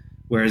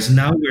 Whereas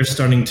now we're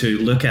starting to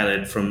look at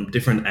it from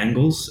different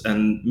angles,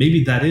 and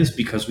maybe that is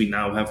because we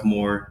now have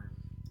more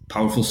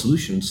powerful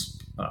solutions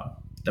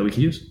that we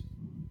can use.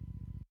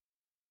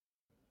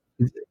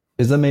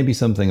 Is there maybe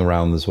something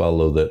around as well,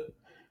 though, that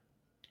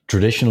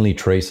traditionally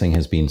tracing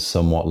has been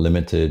somewhat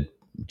limited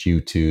due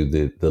to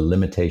the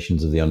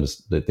limitations of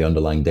the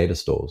underlying data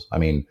stores? I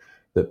mean,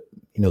 the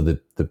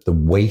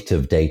weight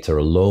of data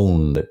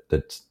alone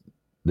that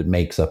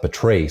makes up a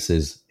trace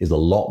is a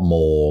lot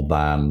more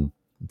than,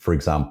 for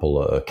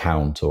example, a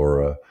count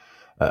or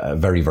a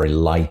very, very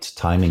light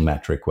timing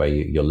metric where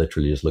you're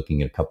literally just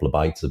looking at a couple of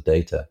bytes of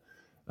data.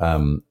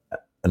 And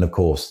of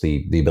course,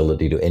 the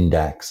ability to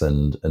index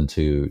and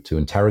to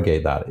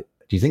interrogate that.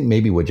 Do you think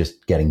maybe we're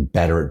just getting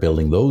better at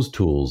building those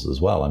tools as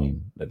well? I mean,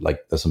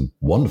 like there's some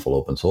wonderful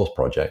open source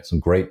projects,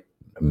 some great,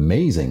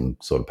 amazing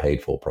sort of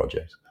paid for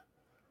projects.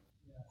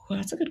 Well,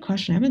 that's a good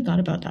question. I haven't thought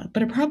about that,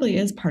 but it probably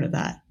is part of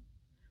that,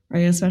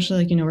 right?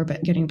 Especially like, we're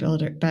getting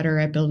better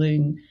at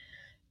building,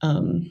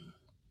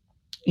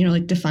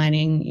 like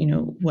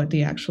defining, what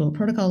the actual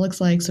protocol looks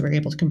like. So we're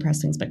able to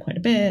compress things by quite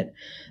a bit.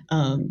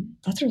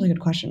 That's a really good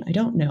question. I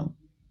don't know,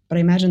 but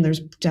I imagine there's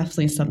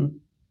definitely something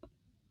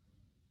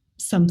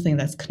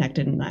that's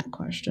connected in that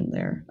question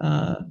there.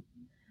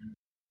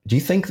 Do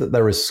you think that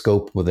there is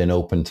scope within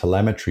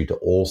OpenTelemetry to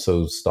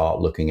also start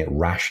looking at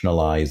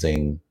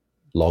rationalizing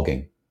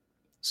logging?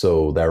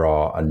 So there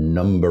are a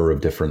number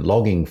of different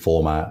logging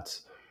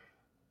formats.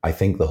 I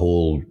think the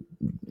whole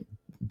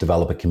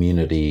developer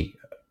community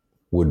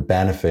would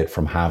benefit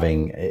from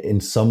having, in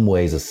some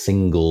ways, a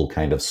single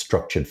kind of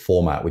structured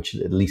format, which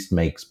at least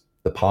makes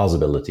the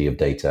parsability of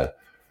data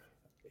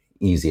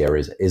easier.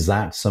 Is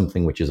that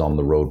something which is on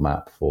the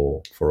roadmap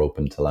for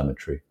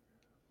OpenTelemetry?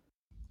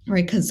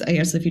 Right, because I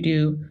guess if you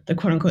do the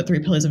quote unquote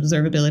 3 pillars of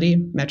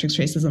observability, metrics,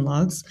 traces, and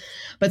logs.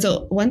 But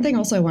so one thing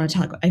also I want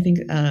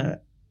to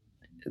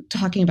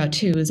talking about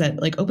too is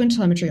that like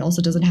OpenTelemetry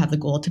also doesn't have the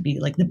goal to be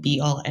like the be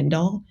all end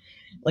all.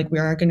 Like we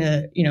are going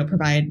to,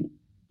 provide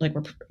like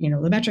we're,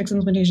 the metrics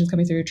implementation is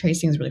coming through,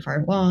 tracing is really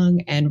far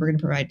along, and we're going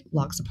to provide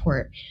log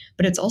support.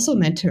 But it's also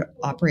meant to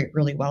operate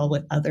really well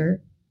with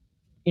other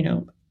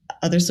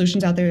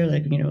solutions out there,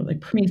 like,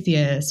 like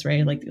Prometheus,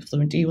 right? Like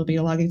Fluentd will be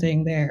a logging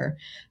thing there.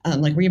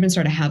 Like we're even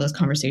starting to have those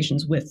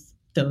conversations with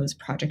those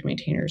project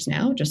maintainers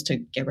now, just to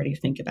get ready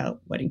to think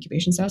about what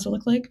incubation styles will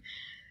look like.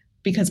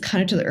 Because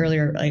kind of to the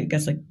earlier, I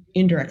guess like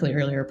indirectly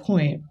earlier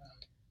point,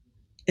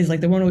 is like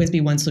there won't always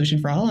be one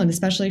solution for all, and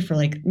especially for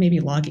like maybe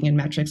logging and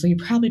metrics. So you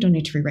probably don't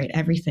need to rewrite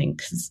everything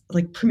because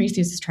like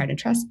Prometheus is tried and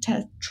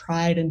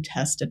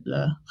tested.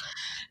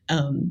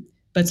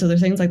 But so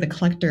there's things like the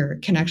collector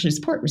can actually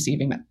support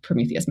receiving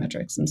Prometheus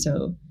metrics, and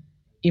so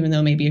even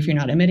though maybe if you're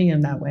not emitting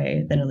them that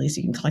way, then at least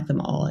you can collect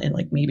them all and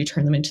like maybe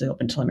turn them into the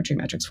OpenTelemetry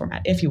metrics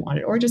format if you want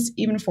it, or just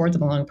even forward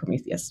them along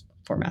Prometheus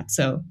format.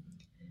 So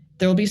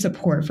there will be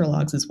support for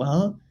logs as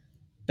well.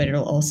 But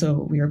it'll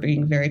also, we are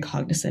being very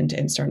cognizant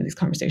and starting these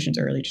conversations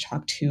early to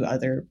talk to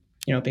other,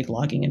 big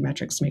logging and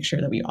metrics to make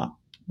sure that we all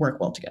work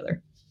well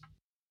together.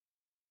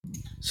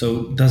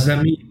 So does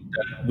that mean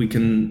that we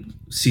can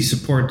see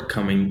support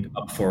coming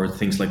up for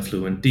things like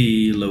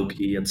Fluentd,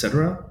 Loki,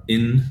 etc.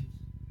 in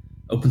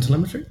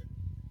OpenTelemetry?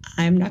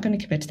 I'm not going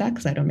to commit to that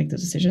because I don't make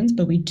those decisions,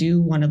 but we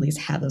do want to at least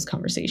have those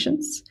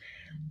conversations.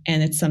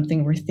 And it's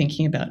something we're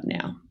thinking about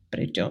now, but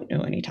I don't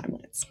know any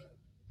timelines.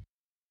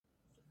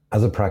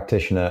 As a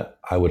practitioner,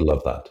 I would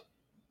love that.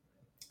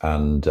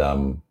 And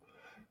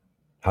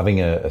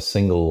having a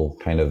single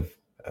kind of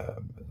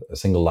a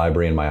single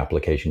library in my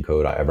application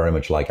code, I very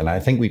much like. And I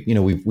think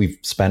we've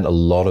spent a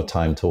lot of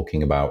time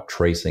talking about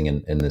tracing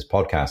in this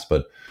podcast,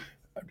 but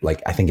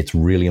like I think it's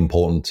really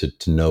important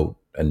to note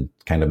and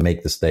kind of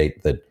make the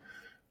state that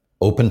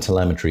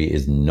OpenTelemetry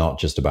is not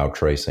just about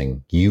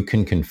tracing. You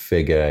can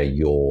configure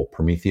your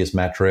Prometheus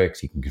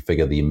metrics, you can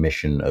configure the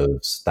emission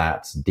of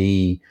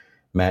statsd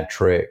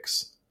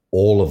metrics,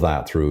 all of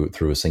that through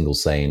a single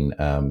Sane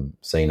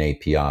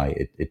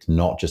API. It's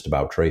not just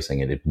about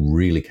tracing it. It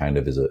really kind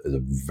of is a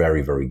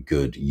very, very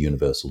good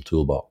universal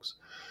toolbox.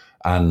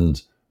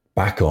 And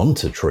back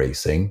onto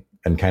tracing,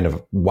 and kind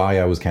of why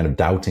I was kind of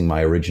doubting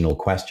my original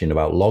question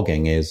about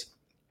logging is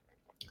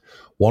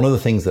one of the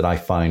things that I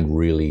find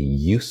really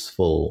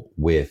useful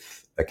with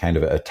a kind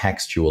of a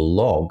textual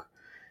log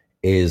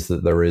is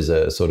that there is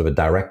a sort of a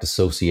direct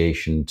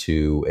association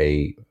to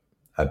a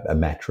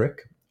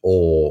metric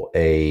or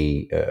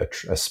a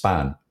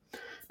span,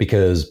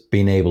 because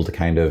being able to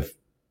kind of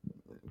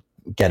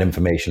get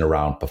information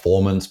around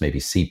performance, maybe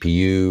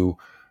CPU,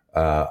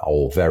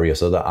 or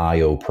various other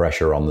I/O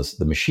pressure on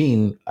the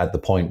machine at the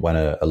point when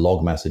a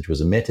log message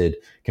was emitted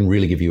can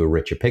really give you a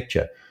richer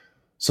picture.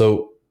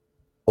 So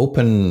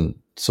open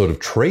sort of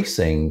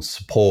tracing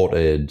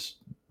supported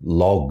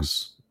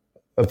logs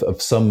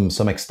of some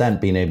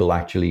extent being able to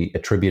actually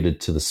attribute it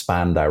to the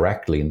span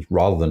directly, and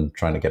rather than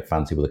trying to get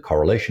fancy with a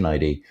correlation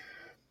ID.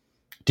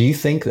 Do you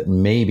think that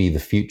maybe the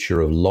future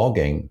of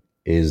logging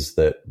is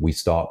that we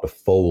start to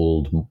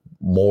fold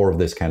more of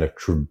this kind of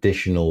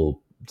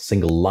traditional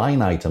single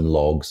line item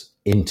logs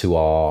into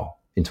our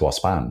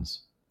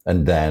spans,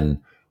 and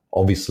then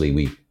obviously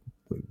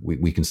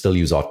we can still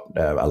use our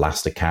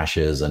elastic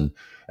caches and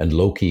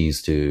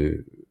Lokis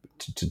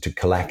to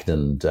collect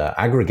and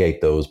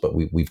aggregate those, but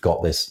we've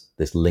got this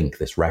link,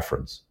 this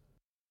reference.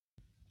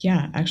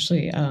 Yeah,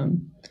 actually,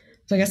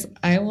 so I guess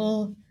I'm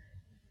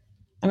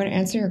going to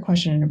answer your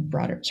question in a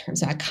broader term.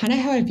 So kind of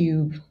how I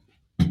view.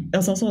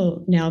 It's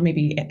also now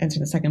maybe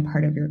answering the second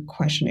part of your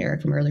question,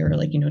 Eric, from earlier,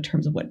 like, in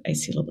terms of what I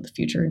see a little bit of the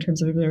future in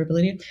terms of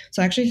observability.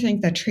 So I actually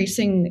think that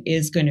tracing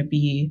is going to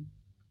be,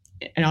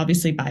 and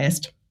obviously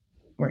biased,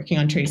 working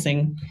on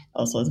tracing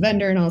also as a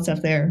vendor and all that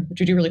stuff there,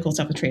 which we do really cool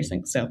stuff with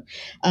tracing. So,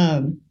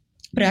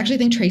 but I actually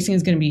think tracing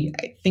is going to be,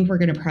 I think we're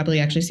going to probably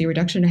actually see a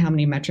reduction in how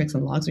many metrics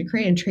and logs we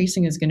create. And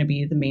tracing is going to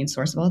be the main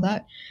source of all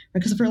that.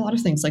 Because for a lot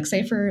of things, like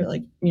say for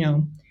like,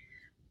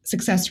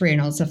 success rate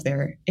and all that stuff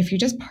there, if you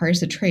just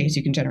parse a trace,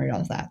 you can generate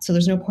all of that. So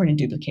there's no point in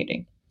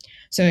duplicating.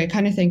 So I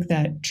kind of think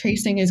that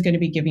tracing is going to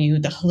be giving you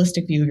the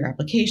holistic view of your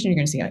application. You're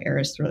going to see how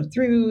errors flow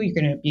through. You're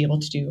going to be able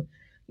to do,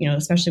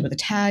 especially with the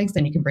tags,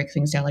 then you can break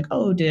things down like,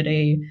 oh, did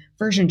a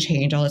version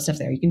change, all that stuff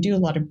there. You can do a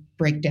lot of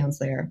breakdowns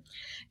there.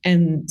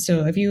 And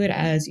so I view it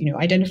as,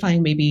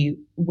 identifying maybe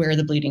where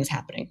the bleeding is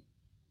happening.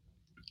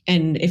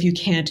 And if you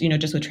can't,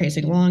 just with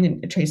tracing along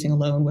and tracing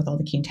alone with all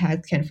the key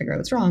tags, can't figure out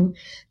what's wrong,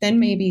 then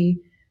maybe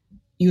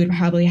you would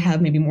probably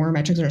have maybe more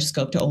metrics that are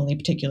scoped to only a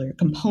particular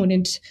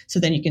component. So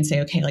then you can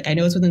say, okay, like I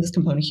know it's within this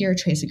component here,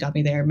 tracing got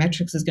me there.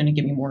 Metrics is going to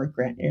give me more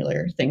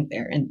granular thing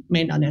there, and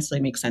may not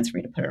necessarily make sense for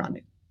me to put it on a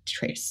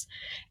trace.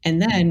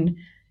 And then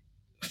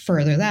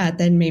further that,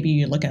 then maybe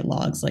you look at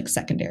logs like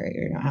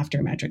secondary or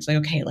after metrics. Like,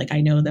 okay, like I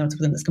know that's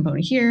within this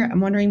component here. I'm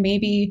wondering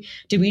maybe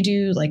did we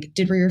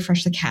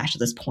refresh the cache at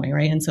this point,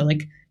 right? And so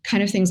like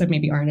kind of things that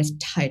maybe aren't as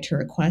tied to a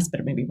request,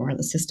 but maybe more on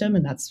the system,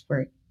 and that's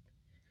where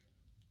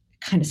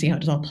kind of see how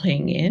it's all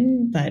playing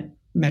in, but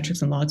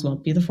metrics and logs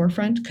won't be the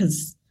forefront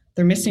because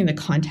they're missing the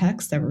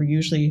context that we're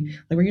usually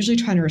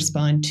trying to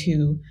respond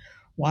to.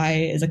 Why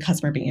is a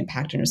customer being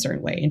impacted in a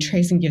certain way? And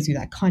tracing gives you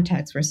that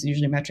context versus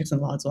usually metrics and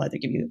logs will either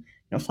give you,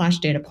 flash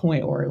data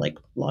point, or like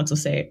logs will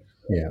say,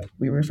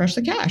 we refreshed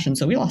the cache and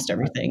so we lost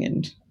everything.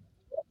 And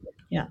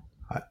yeah.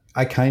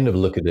 I kind of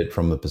look at it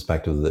from the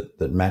perspective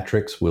that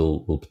metrics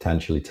will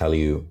potentially tell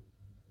you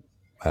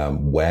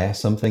where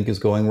something is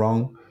going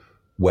wrong,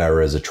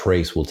 whereas a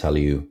trace will tell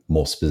you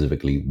more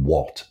specifically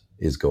what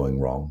is going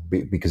wrong,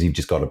 because you've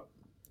just got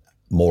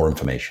more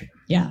information,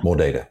 more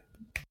data.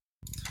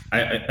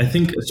 I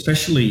think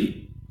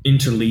especially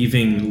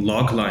interleaving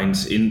log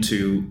lines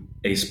into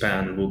a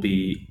span will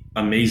be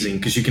amazing,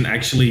 because you can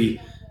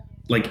actually,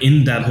 like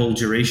in that whole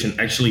duration,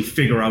 actually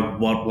figure out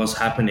what was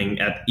happening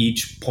at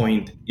each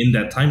point in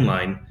that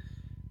timeline.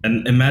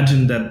 And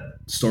imagine that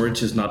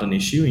storage is not an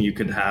issue and you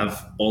could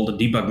have all the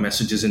debug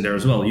messages in there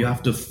as well. You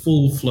have the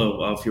full flow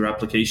of your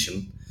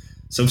application.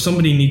 So if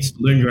somebody needs to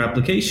learn your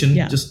application,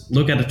 just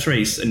look at a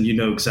trace and you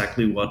know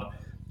exactly what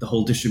the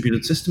whole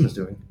distributed system is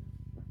doing.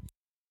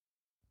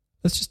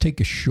 Let's just take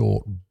a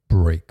short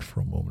break for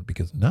a moment,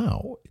 because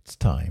now it's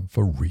time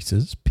for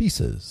Reese's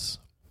Pieces.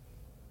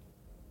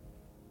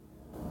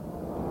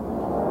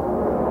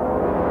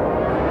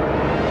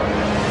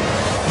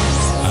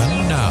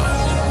 And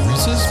now,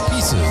 Reese's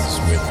Pieces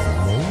with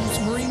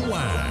Rosemary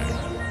Wang.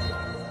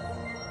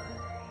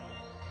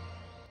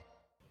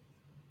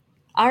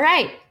 All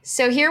right,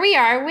 so here we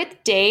are with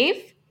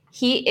Dave.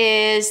 He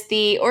is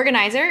the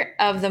organizer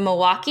of the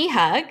Milwaukee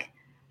Hug.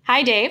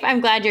 Hi, Dave.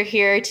 I'm glad you're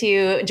here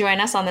to join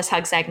us on this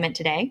Hug segment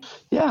today.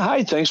 Yeah,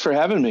 hi. Thanks for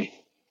having me.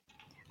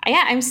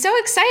 Yeah, I'm so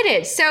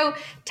excited. So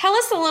tell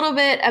us a little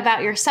bit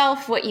about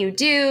yourself, what you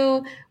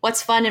do,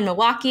 what's fun in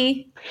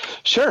Milwaukee.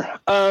 Sure.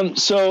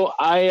 So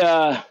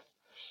I've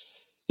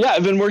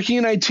been working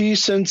in IT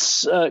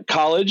since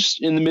college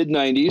in the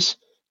mid-90s.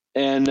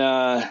 And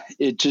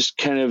it just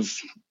kind of,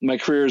 my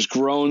career has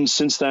grown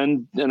since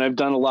then. And I've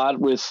done a lot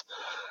with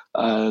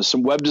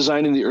some web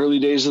design in the early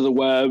days of the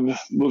web,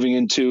 moving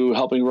into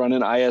helping run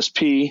an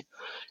ISP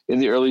in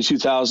the early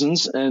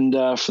 2000s. And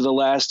for the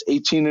last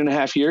 18 and a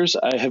half years,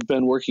 I have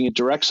been working at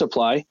Direct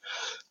Supply,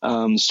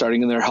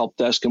 starting in their help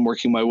desk and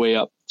working my way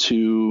up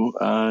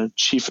to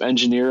chief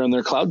engineer on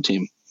their cloud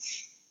team.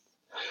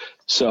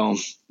 So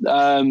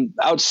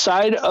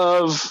outside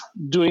of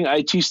doing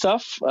IT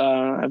stuff,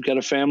 I've got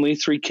a family,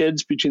 3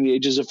 kids between the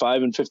ages of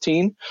 5 and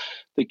 15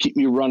 that keep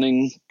me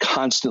running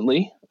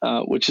constantly,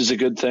 which is a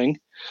good thing.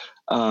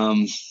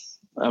 I'm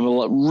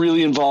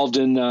really involved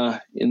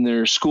in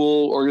their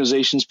school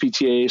organizations,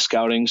 PTA,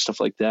 scouting, stuff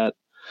like that.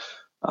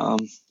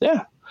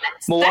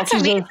 That's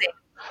amazing.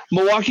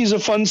 Milwaukee's a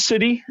fun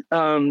city.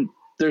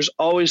 There's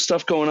always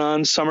stuff going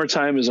on.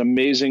 Summertime is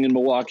amazing in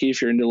Milwaukee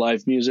if you're into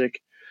live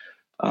music.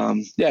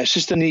 It's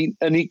just a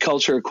neat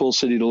culture, a cool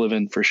city to live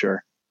in for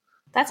sure.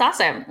 That's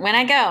awesome. When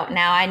I go,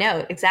 now I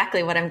know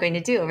exactly what I'm going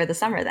to do over the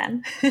summer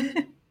then.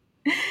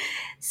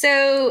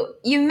 So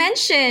you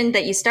mentioned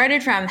that you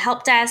started from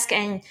help desk,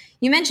 and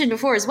you mentioned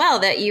before as well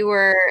that you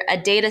were a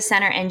data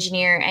center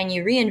engineer and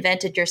you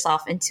reinvented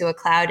yourself into a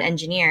cloud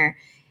engineer.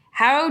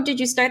 How did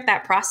you start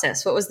that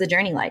process? What was the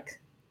journey like?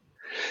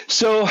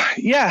 So,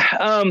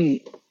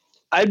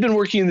 I've been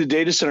working in the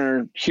data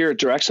center here at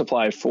Direct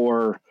Supply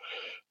for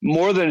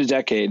more than a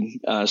decade,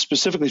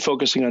 specifically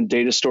focusing on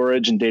data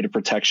storage and data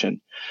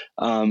protection.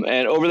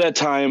 And over that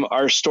time,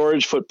 our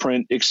storage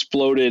footprint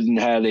exploded and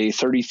had a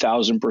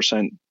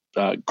 30,000%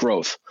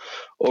 growth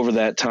over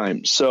that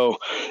time. So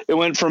it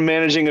went from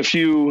managing a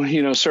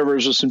few,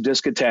 servers with some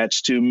disk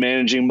attached to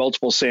managing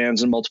multiple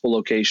SANs in multiple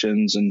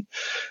locations and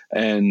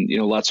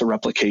lots of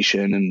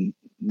replication and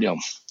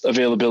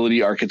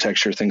availability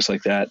architecture, things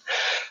like that.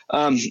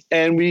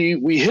 And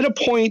we hit a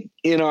point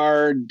in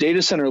our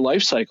data center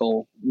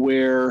lifecycle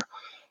where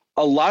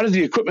a lot of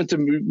the equipment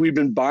that we've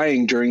been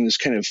buying during this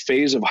kind of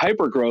phase of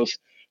hypergrowth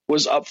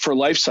was up for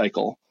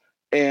lifecycle.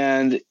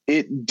 And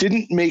it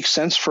didn't make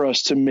sense for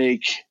us to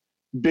make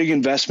big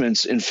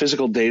investments in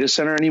physical data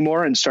center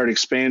anymore and start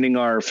expanding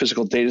our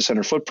physical data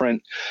center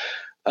footprint.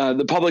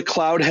 The public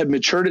cloud had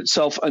matured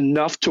itself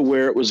enough to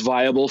where it was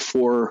viable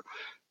for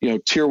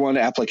tier 1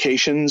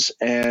 applications,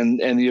 and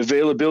the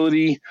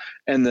availability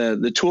and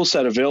the tool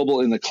set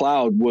available in the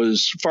cloud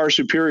was far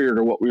superior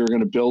to what we were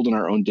going to build in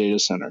our own data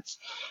center.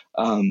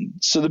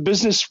 So the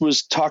business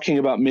was talking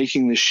about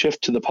making the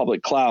shift to the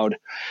public cloud.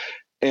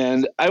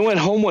 And I went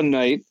home one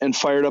night and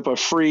fired up a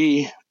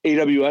free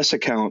AWS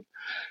account.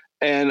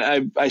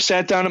 And I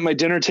sat down at my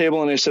dinner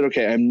table and I said,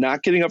 okay, I'm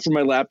not getting up from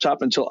my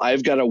laptop until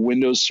I've got a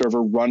Windows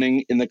server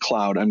running in the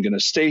cloud. I'm going to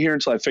stay here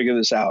until I figure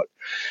this out.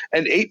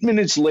 And 8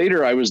 minutes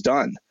later, I was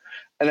done.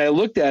 And I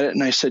looked at it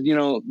and I said,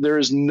 there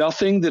is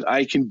nothing that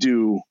I can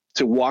do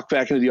to walk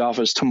back into the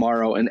office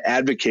tomorrow and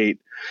advocate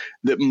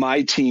that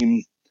my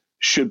team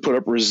should put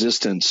up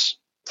resistance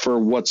for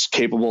what's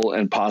capable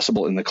and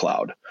possible in the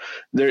cloud.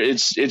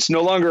 It's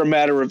no longer a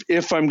matter of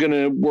if I'm going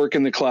to work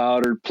in the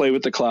cloud or play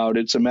with the cloud.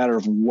 It's a matter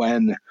of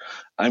when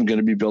I'm going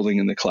to be building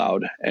in the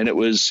cloud. And it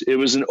was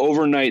an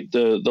overnight,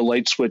 the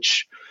light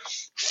switch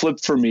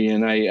flipped for me.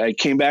 And I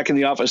came back in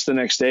the office the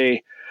next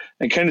day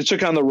and kind of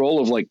took on the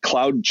role of like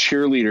cloud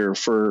cheerleader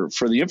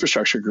for the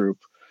infrastructure group,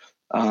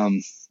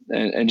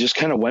 and just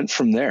kind of went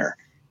from there.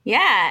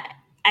 Yeah.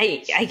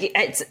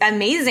 It's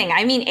amazing.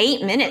 I mean,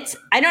 8 minutes.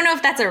 I don't know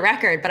if that's a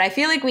record, but I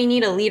feel like we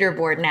need a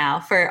leaderboard now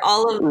for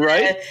all of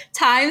the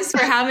times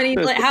for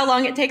how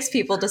long it takes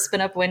people to spin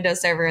up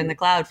Windows Server in the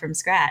cloud from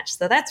scratch.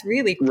 So that's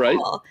really cool. Right.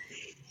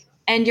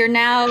 And you're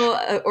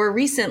now, or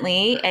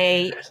recently,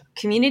 a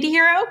community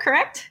hero,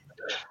 correct?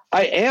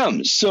 I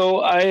am.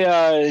 So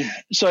I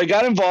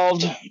got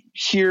involved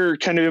here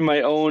kind of in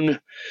my own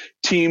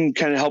team,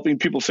 kind of helping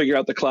people figure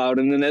out the cloud.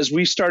 And then as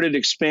we started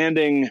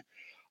expanding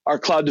our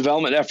cloud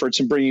development efforts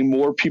and bringing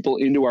more people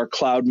into our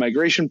cloud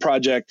migration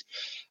project,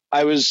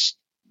 I was,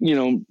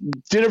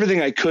 did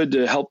everything I could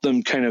to help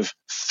them kind of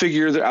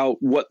figure out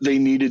what they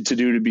needed to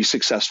do to be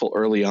successful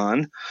early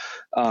on,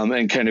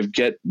 and kind of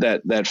get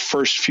that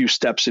first few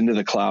steps into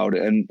the cloud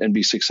and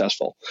be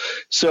successful.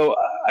 So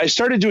I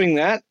started doing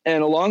that.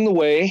 And along the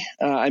way,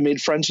 I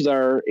made friends with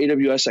our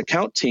AWS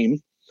account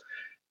team,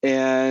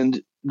 and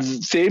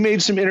they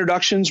made some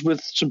introductions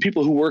with some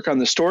people who work on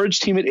the storage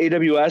team at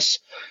AWS.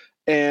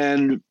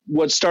 And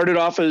what started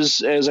off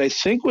as I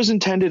think was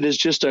intended as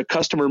just a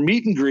customer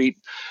meet and greet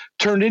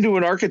turned into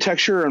an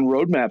architecture and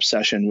roadmap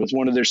session with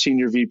one of their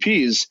senior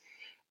VPs.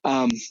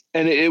 And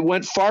it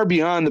went far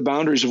beyond the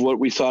boundaries of what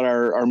we thought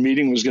our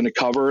meeting was going to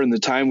cover and the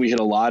time we had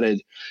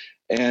allotted.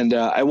 And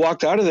I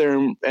walked out of there,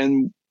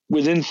 and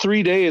within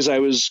 3 days, I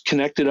was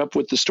connected up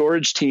with the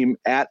storage team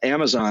at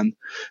Amazon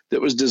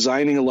that was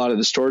designing a lot of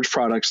the storage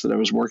products that I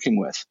was working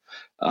with.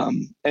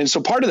 And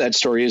so part of that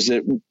story is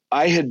that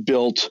I had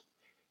built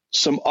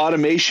some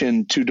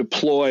automation to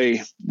deploy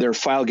their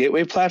file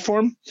gateway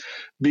platform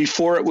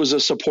before it was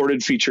a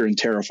supported feature in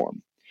Terraform.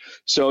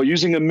 So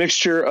using a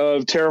mixture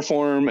of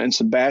Terraform and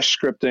some bash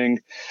scripting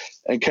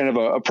and kind of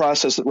a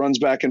process that runs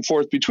back and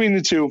forth between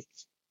the two,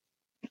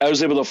 I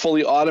was able to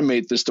fully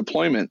automate this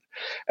deployment.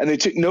 And they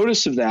took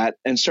notice of that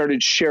and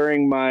started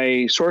sharing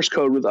my source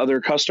code with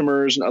other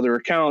customers and other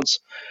accounts.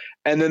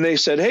 And then they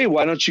said, hey,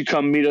 why don't you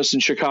come meet us in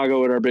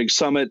Chicago at our big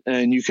summit,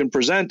 and you can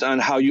present on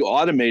how you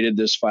automated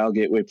this file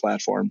gateway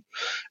platform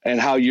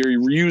and how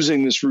you're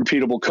using this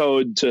repeatable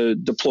code to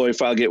deploy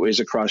file gateways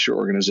across your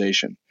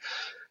organization.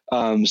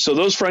 So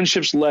those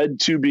friendships led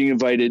to being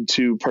invited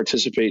to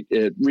participate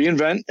at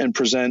reInvent and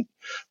present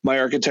my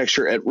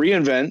architecture at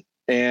reInvent.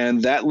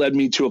 And that led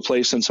me to a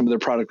place on some of their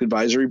product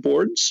advisory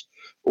boards,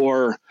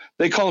 or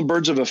they call them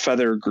birds of a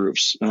feather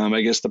groups.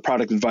 I guess the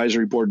product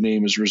advisory board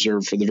name is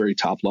reserved for the very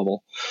top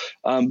level.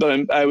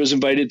 But I was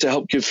invited to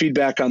help give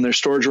feedback on their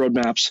storage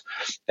roadmaps,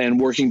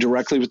 and working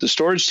directly with the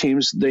storage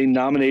teams, they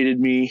nominated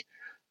me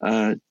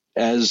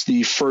as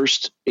the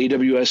first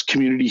AWS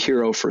community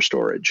hero for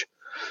storage.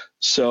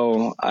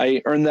 So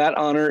I earned that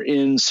honor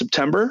in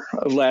September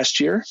of last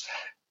year.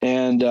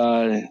 And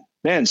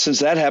man, since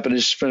that happened,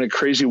 it's been a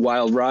crazy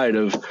wild ride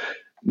of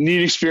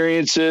neat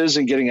experiences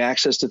and getting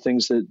access to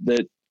things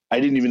that I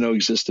didn't even know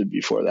existed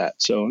before that.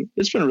 So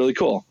it's been really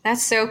cool.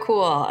 That's so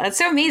cool. That's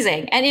so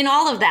amazing. And in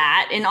all of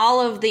that, in all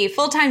of the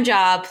full-time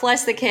job,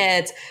 plus the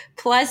kids,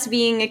 plus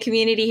being a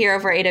community hero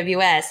for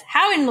AWS,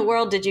 how in the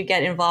world did you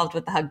get involved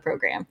with the Hug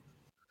program?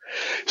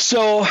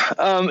 So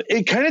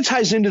it kind of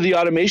ties into the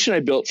automation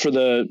I built for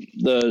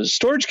the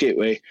storage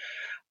gateway.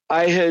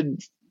 I had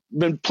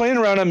been playing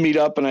around on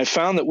Meetup, and I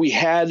found that we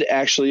had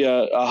actually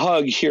a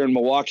Hug here in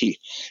Milwaukee,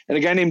 and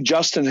a guy named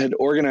Justin had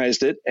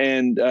organized it,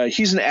 and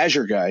he's an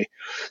Azure guy.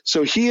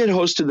 So he had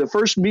hosted the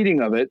first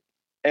meeting of it,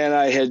 and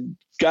I had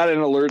got an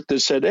alert that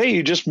said, hey,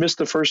 you just missed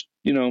the first,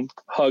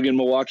 Hug in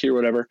Milwaukee or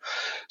whatever.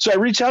 So I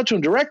reached out to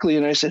him directly,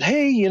 and I said,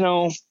 hey,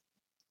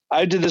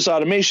 I did this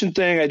automation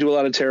thing. I do a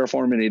lot of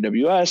Terraform in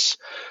AWS.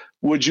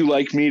 Would you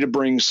like me to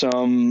bring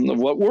some of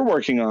what we're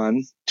working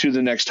on to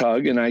the next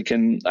Hug? And I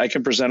can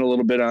present a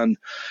little bit on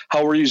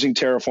how we're using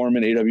Terraform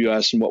in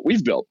AWS and what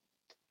we've built.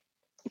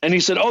 And he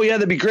said, oh yeah,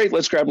 that'd be great.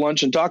 Let's grab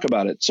lunch and talk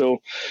about it. So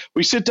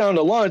we sit down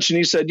to lunch, and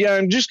he said, yeah,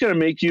 I'm just going to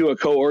make you a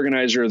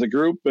co-organizer of the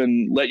group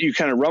and let you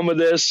kind of run with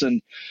this.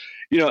 And,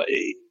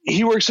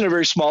 he works in a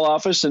very small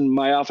office, and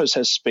my office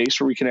has space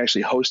where we can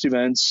actually host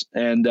events.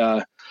 And,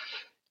 the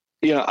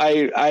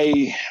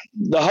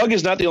Hug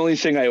is not the only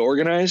thing I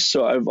organize.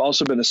 So I've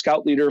also been a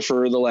scout leader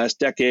for the last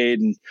decade.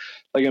 And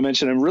like I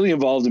mentioned, I'm really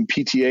involved in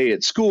PTA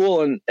at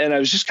school. And I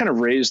was just kind of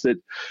raised that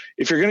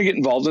if you're going to get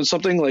involved in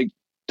something, like,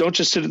 don't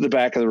just sit at the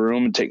back of the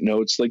room and take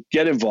notes, like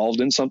get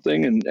involved in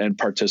something and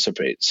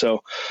participate.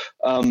 So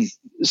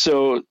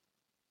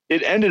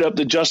it ended up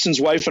that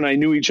Justin's wife and I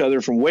knew each other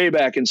from way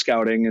back in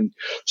scouting. And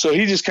so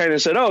he just kind of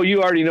said, oh,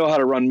 you already know how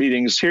to run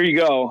meetings. Here you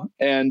go.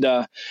 And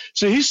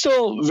so he's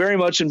still very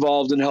much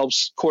involved and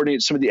helps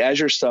coordinate some of the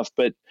Azure stuff.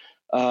 But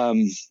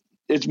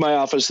it's my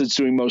office that's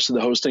doing most of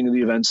the hosting of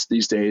the events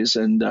these days.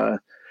 And,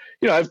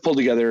 I've pulled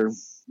together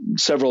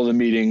several of the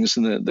meetings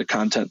and the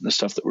content and the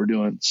stuff that we're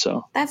doing.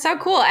 So that's so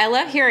cool. I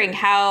love hearing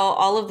how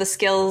all of the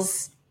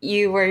skills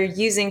you were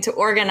using to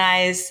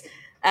organize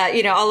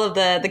all of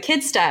the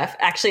kid stuff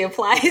actually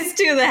applies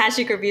to the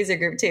HashiCorp user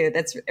group too.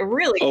 That's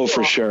really cool. Oh,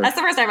 for sure. That's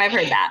the first time I've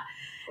heard that.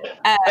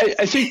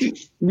 I think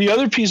the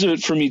other piece of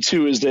it for me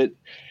too is that,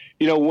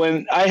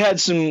 when I had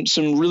some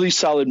really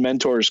solid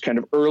mentors kind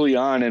of early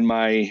on in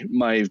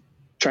my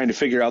trying to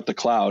figure out the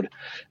cloud,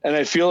 and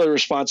I feel a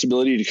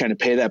responsibility to kind of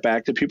pay that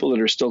back to people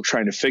that are still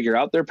trying to figure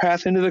out their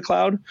path into the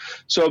cloud.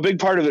 So a big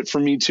part of it for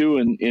me too,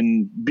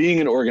 in being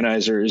an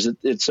organizer, is that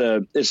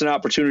it's an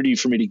opportunity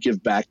for me to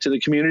give back to the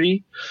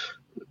community,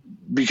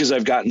 because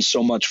I've gotten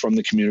so much from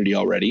the community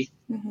already.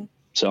 Mm-hmm.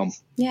 So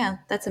yeah,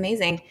 that's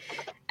amazing.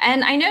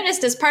 And I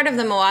noticed as part of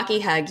the Milwaukee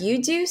Hug, you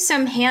do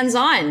some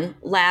hands-on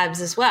labs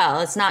as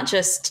well. It's not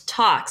just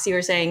talks. You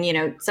were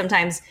saying,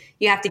 sometimes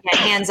you have to get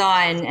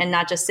hands-on and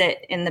not just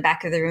sit in the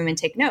back of the room and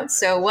take notes.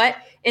 So what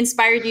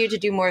inspired you to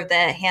do more of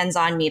the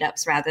hands-on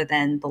meetups rather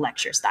than the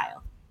lecture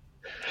style?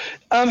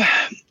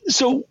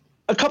 So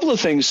a couple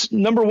of things.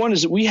 Number one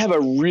is that we have a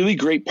really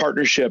great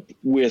partnership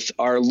with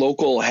our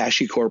local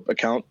HashiCorp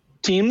account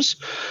teams,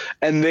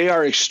 and they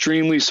are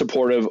extremely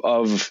supportive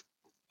of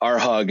our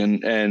Hug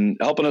and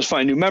helping us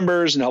find new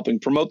members and helping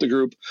promote the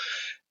group.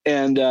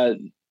 And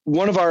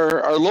one of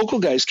our local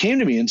guys came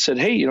to me and said,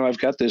 hey, I've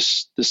got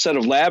this set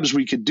of labs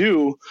we could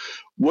do.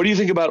 What do you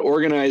think about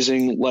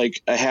organizing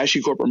like a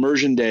HashiCorp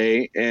immersion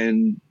day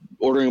and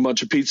ordering a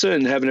bunch of pizza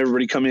and having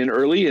everybody come in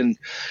early and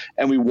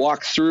we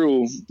walk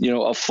through,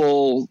 a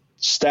full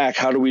stack.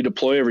 How do we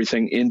deploy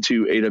everything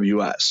into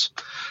AWS?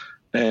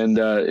 And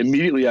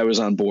immediately I was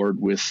on board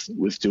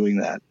with doing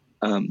that.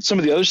 Some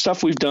of the other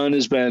stuff we've done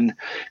has been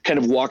kind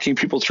of walking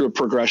people through a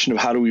progression of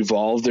how to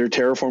evolve their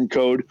Terraform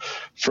code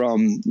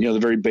from, the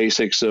very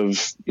basics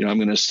of, I'm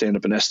going to stand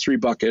up an S3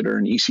 bucket or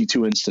an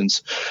EC2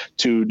 instance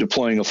to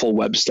deploying a full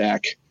web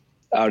stack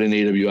out in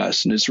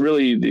AWS. And it's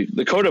really,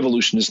 the code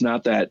evolution is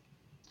not that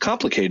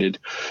complicated.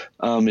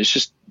 It's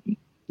just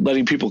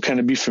letting people kind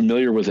of be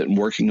familiar with it and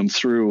working them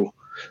through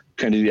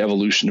kind of the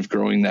evolution of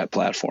growing that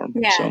platform.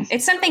 Yeah, so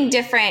it's something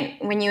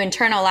different when you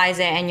internalize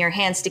it and your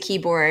hands to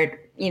keyboard,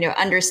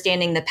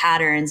 understanding the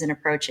patterns and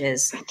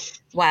approaches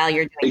while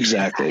you're doing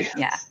exactly. That.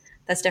 Yeah,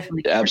 that's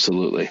definitely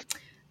absolutely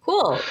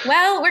cool.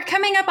 Well, we're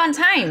coming up on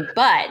time,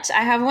 but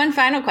I have one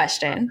final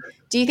question.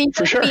 Do you think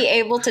you'll be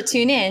able to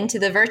tune in to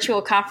the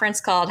virtual conference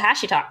called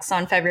HashiTalks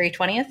on February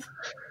 20th?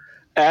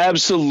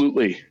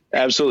 Absolutely.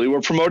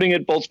 We're promoting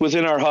it both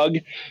within our hug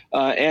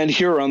and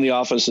here around the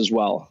office as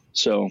well.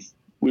 So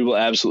we will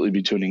absolutely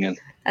be tuning in.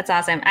 That's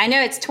awesome. I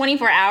know it's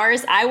 24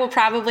 hours. I will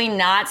probably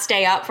not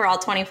stay up for all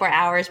 24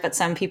 hours, but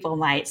some people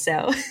might.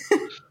 So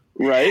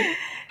right.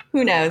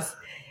 Who knows?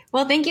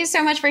 Well, thank you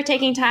so much for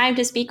taking time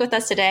to speak with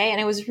us today. And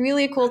it was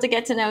really cool to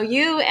get to know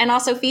you and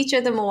also feature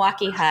the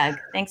Milwaukee Hug.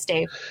 Thanks,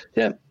 Dave.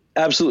 Yeah,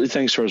 absolutely.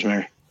 Thanks,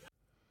 Rosemary.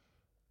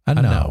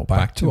 And now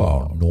back to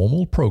our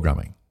normal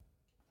programming.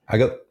 I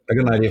got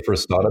an idea for a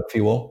startup for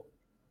you all.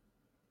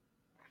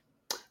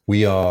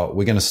 We're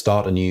going to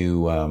start a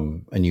new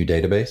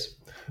database,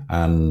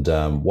 and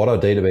what our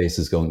database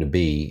is going to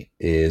be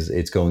is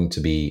it's going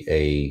to be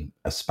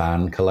a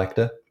span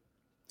collector.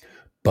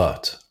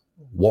 But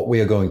what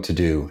we are going to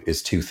do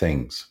is two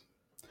things.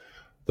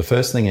 The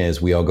first thing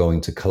is we are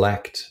going to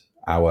collect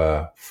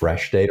our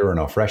fresh data and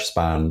our fresh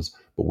spans,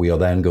 but we are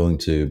then going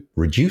to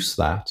reduce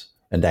that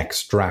and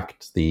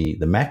extract the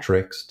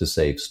metrics to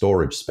save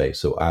storage space.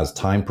 So as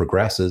time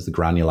progresses, the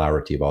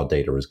granularity of our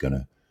data is going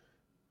to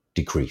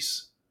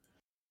decrease.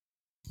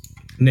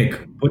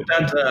 Nick, would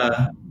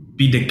that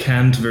be the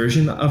canned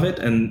version of it?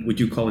 And would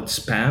you call it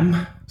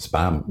spam?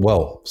 Spam.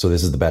 Well, so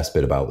this is the best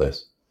bit about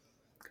this.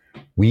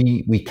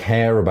 We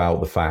care about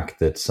the fact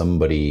that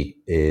somebody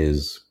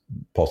is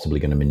possibly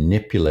going to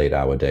manipulate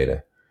our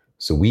data.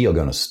 So we are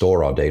going to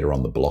store our data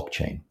on the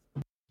blockchain.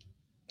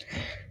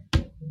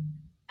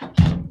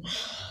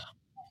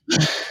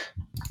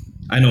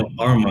 I know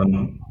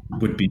Arman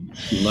would be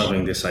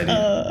loving this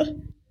idea.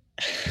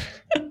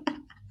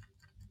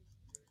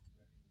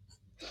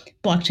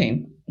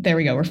 Blockchain. There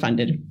we go. We're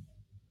funded.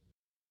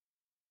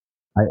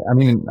 I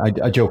mean,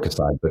 I joke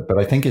aside, but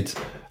I think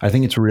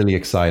it's really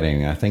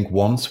exciting. I think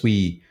once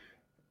we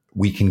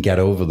can get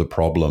over the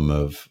problem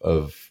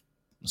of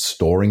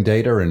storing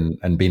data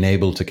and being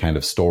able to kind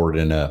of store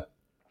it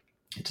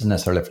it doesn't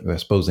necessarily, I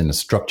suppose, in a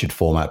structured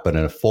format, but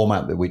in a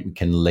format that we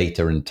can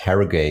later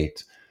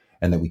interrogate,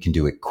 and that we can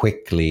do it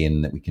quickly,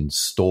 and that we can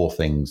store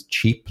things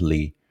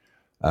cheaply.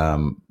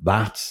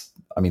 That's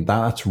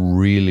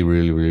really,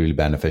 really, really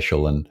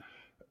beneficial. And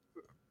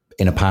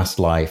in a past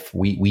life,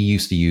 we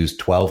used to use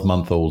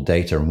 12-month-old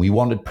data, and we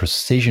wanted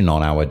precision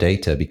on our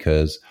data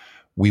because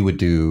we would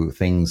do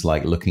things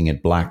like looking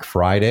at Black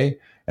Friday,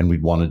 and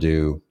we'd want to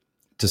do,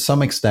 to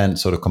some extent,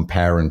 sort of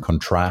compare and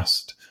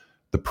contrast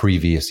the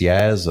previous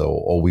years,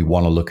 or we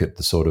want to look at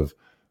the sort of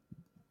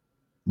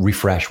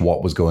refresh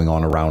what was going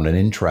on around an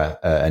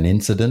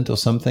incident or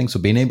something. So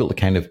being able to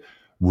kind of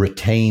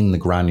retain the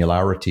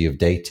granularity of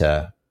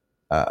data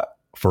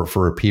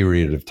for a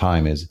period of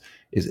time is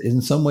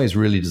in some ways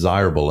really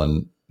desirable,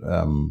 and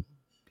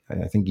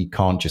I think you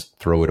can't just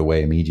throw it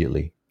away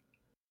immediately.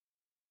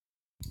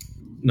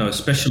 No,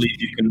 especially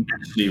if you can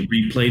actually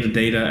replay the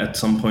data at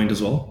some point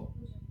as well,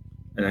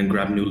 and then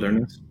grab new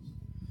learnings.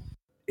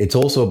 It's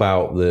also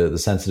about the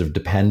sensitive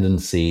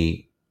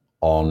dependency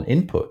on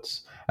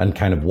inputs, and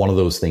kind of one of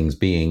those things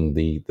being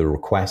the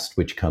request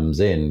which comes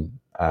in.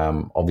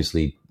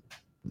 Obviously,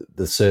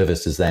 the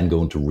service is then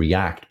going to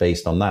react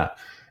based on that.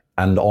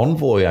 And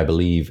Envoy, I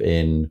believe,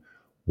 in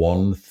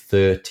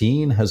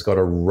 1.13 has got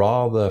a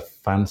rather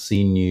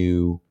fancy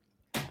new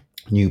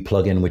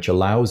plugin which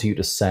allows you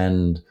to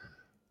send,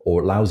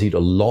 or allows you to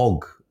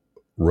log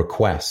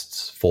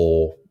requests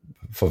for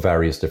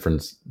various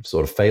different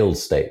sort of failed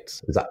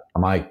states. Did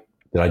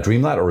I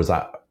dream that, or is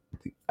that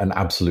an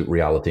absolute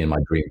reality in my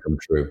dream come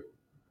true?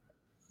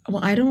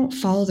 Well, I don't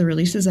follow the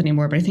releases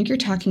anymore, but I think you're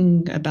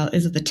talking about,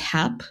 is it the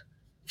tap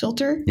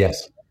filter?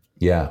 Yes.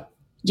 Yeah.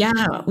 Yeah,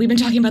 we've been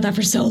talking about that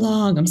for so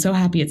long. I'm so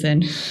happy it's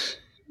in.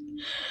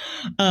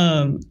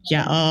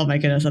 Yeah. Oh my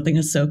goodness, that thing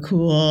is so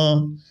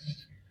cool.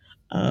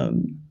 Now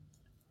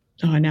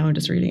I'm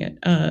just reading it.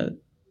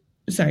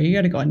 Sorry, you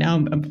got to go on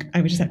now.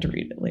 I would just have to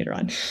read it later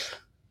on.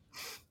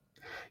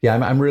 Yeah,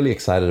 I'm really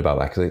excited about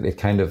that because it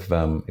kind of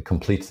it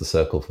completes the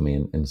circle for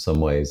me in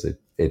some ways.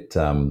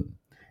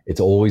 It's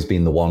always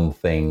been the one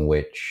thing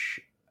which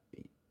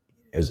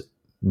is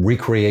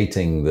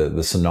recreating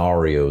the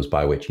scenarios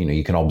by which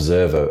you can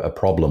observe a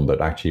problem,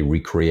 but actually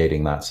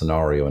recreating that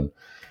scenario, and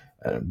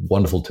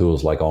wonderful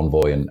tools like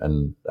Envoy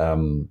and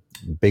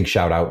big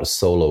shout out to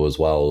Solo as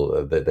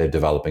well. They're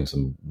developing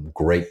some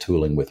great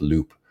tooling with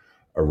Loop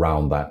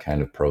around that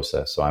kind of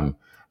process. So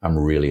I'm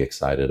really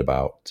excited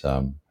about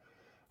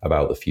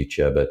the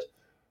future, but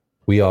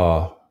we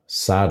are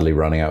sadly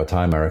running out of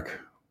time, Eric.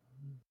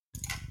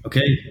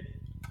 Okay,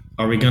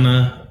 are we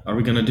gonna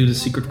do the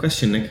secret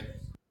question, Nick?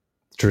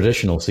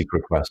 Traditional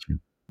secret question.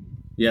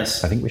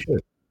 Yes, I think we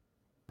should.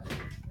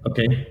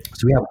 Okay.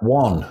 So we have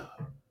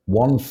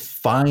one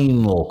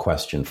final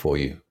question for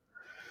you,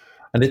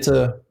 and it's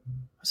a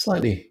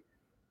slightly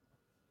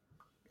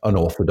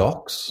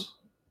unorthodox,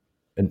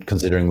 and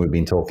considering we've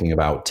been talking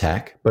about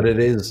tech, but it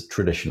is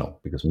traditional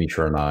because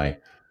Misha and I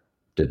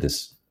did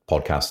this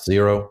podcast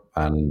 0,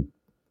 and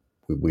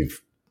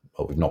we've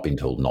not been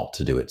told not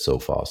to do it so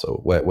far,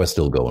 so we're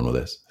still going with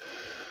this.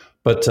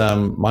 But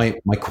my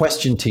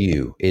question to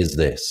you is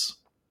this: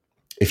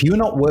 if you're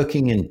not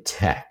working in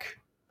tech,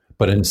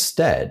 but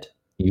instead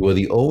you were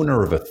the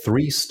owner of a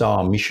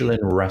 3-star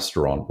Michelin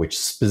restaurant which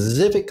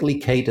specifically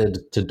catered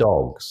to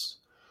dogs,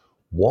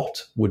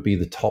 what would be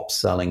the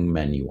top-selling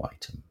menu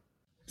item?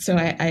 So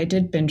I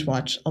did binge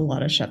watch a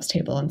lot of Chef's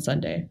Table on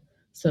Sunday,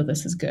 so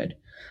this is good.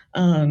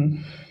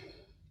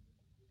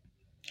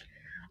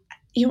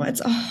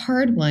 It's a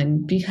hard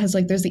one because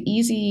like there's the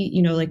easy,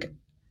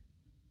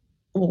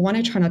 one,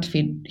 I try not to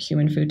feed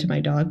human food to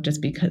my dog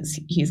just because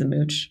he's a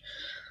mooch.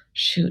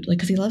 Shoot, like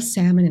because he loves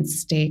salmon and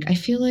steak. I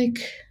feel like,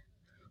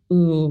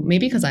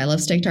 maybe because I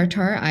love steak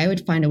tartare, I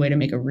would find a way to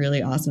make a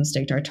really awesome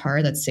steak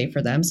tartare that's safe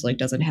for them, so like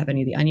doesn't have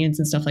any of the onions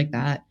and stuff like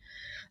that.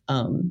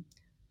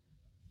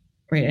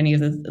 Right, any of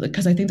the,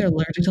 because I think they're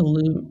allergic to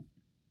lutein.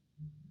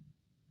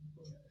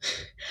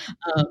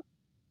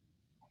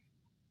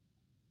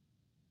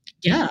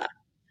 Yeah.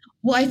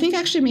 Well, I think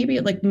actually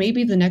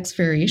maybe the next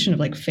variation of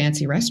like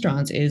fancy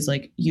restaurants is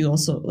like you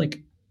also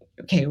like,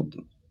 okay,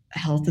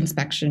 health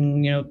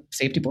inspection,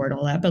 safety board,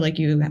 all that, but like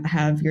you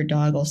have your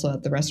dog also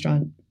at the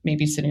restaurant,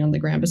 maybe sitting on the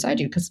ground beside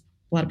you, because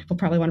a lot of people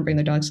probably want to bring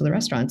their dogs to the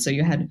restaurant. So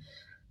you had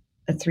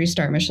a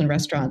 3-star Michelin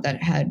restaurant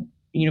that had,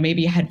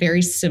 maybe had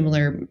very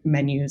similar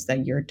menus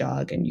that your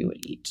dog and you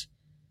would eat.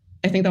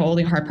 I think the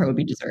only hard part would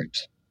be dessert.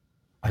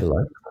 I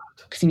like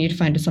that. Because you need to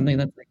find something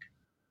that's like,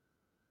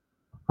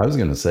 I was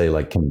going to say,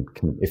 like,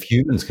 if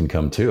humans can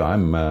come too,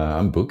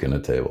 I'm booking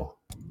a table.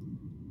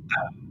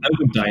 I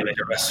would dine at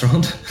your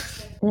restaurant.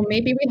 Well,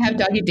 maybe we have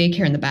doggy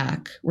daycare in the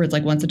back, where it's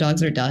like once the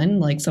dogs are done,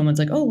 like someone's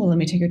like, oh, well, let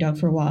me take your dog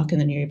for a walk, and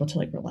then you're able to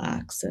like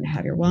relax and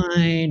have your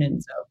wine,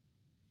 and so.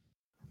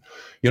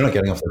 You're not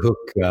getting off the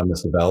hook,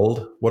 Mr.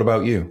 Veld. What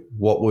about you?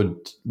 What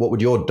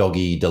would your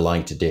doggy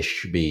delight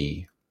dish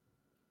be?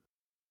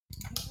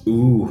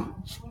 Ooh,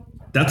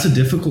 that's a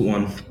difficult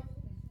one.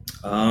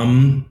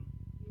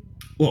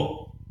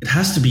 Well, it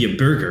has to be a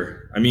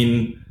burger. I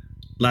mean,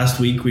 last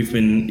week we've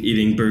been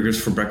eating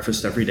burgers for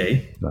breakfast every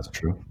day. That's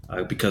true.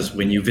 Because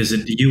when you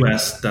visit the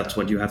US, that's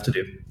what you have to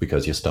do.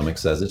 Because your stomach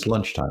says it's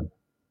lunchtime.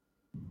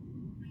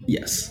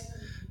 Yes.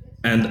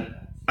 And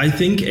I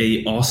think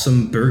a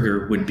awesome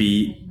burger would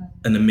be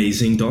an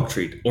amazing dog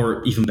treat,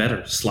 or even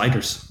better,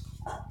 sliders.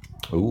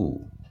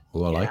 Ooh, I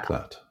like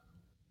that.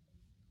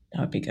 That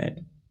would be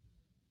good.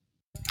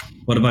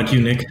 What about you,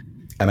 Nick?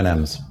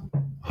 M&M's.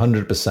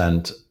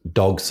 100%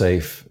 dog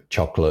safe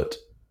chocolate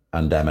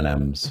and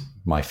M&M's.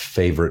 My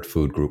favorite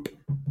food group.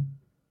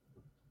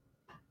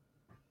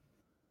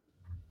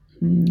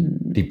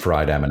 Deep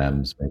fried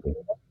M&M's, maybe.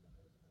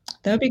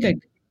 That would be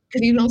good.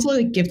 Because you can also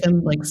like give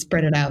them like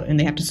spread it out and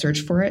they have to search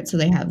for it. So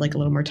they have like a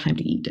little more time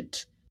to eat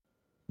it.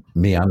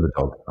 Me and the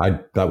dog.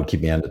 That would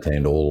keep me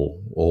entertained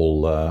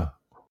I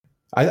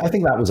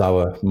think that was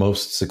our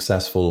most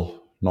successful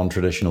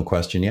non-traditional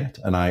question yet.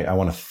 And I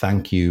want to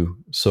thank you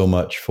so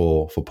much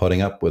for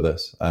putting up with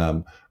us.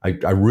 I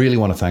really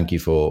want to thank you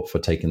for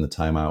taking the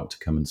time out to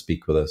come and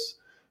speak with us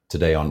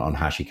today on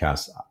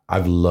HashiCast.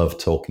 I've loved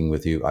talking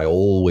with you. I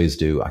always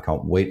do. I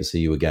can't wait to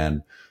see you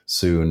again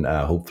soon,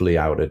 hopefully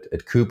out at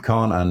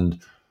KubeCon. And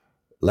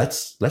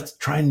let's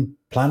try and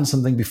plan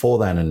something before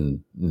then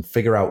and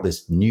figure out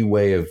this new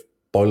way of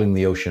boiling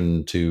the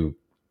ocean to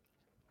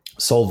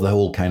solve the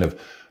whole kind of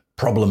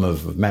problem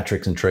of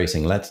metrics and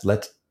tracing. Let's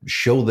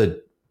show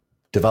the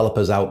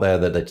developers out there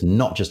that it's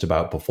not just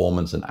about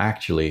performance, and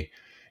actually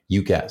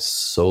you get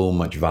so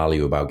much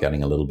value about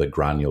getting a little bit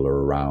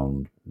granular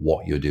around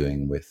what you're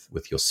doing with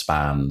your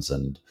spans,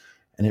 and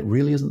it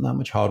really isn't that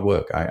much hard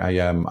work.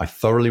 I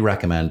thoroughly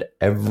recommend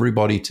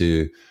everybody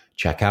to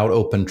check out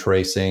Open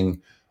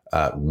Tracing.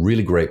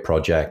 Really great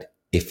project.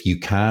 If you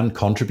can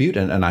contribute,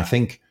 and I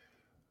think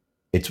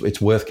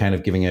it's worth kind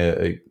of giving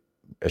a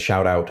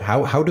shout out.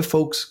 How do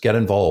folks get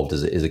involved?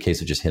 Is it a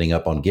case of just hitting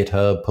up on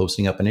GitHub,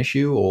 posting up an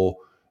issue, or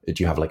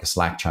do you have like a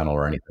Slack channel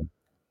or anything?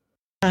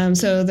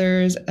 So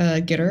there's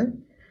a Jitter,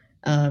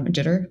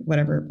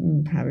 whatever,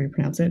 however you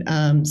pronounce it.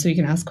 So you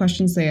can ask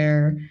questions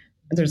there.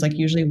 There's like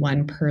usually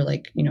one per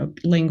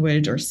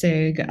language or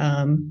SIG.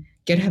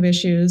 GitHub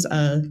issues.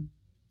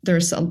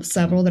 There's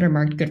several that are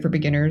marked good for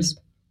beginners.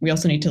 We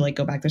also need to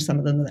go back. There's some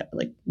of them that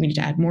we need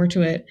to add more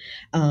to it.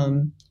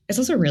 It's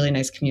also a really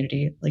nice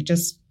community.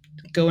 Just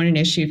go in an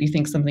issue if you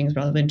think something is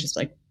relevant. Just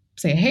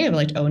say, hey, I'd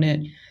like to own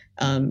it.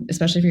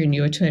 Especially if you're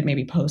new to it,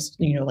 maybe post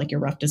your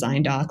rough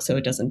design doc so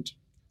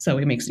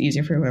it makes it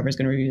easier for whoever's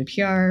going to review the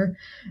PR.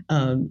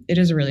 It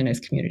is a really nice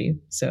community.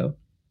 So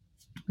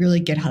really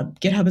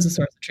GitHub is a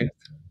source of truth.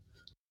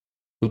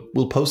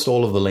 We'll post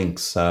all of the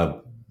links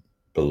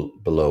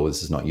below.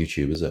 This is not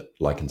YouTube, is it?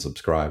 Like and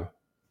subscribe.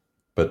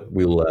 But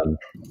we'll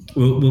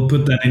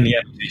put that in the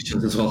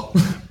annotations as well,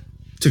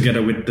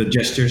 together with the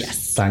gestures.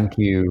 Yes. Thank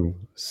you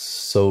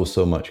so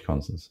much,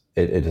 Constance.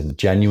 It has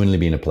genuinely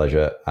been a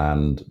pleasure,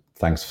 and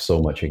thanks so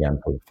much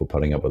again for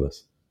putting up with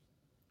us.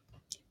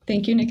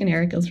 Thank you, Nick and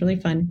Eric. It was really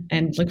fun,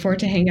 and look forward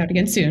to hanging out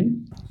again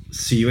soon.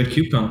 See you at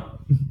KubeCon.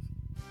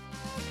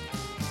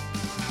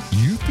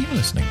 You've been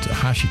listening to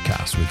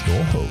HashiCast with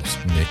your hosts,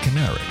 Nick and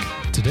Eric.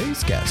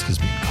 Today's guest has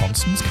been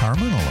Constance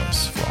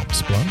Karamanolis from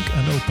Splunk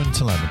and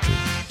OpenTelemetry.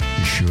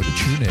 Be sure to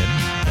tune in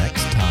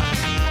next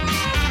time.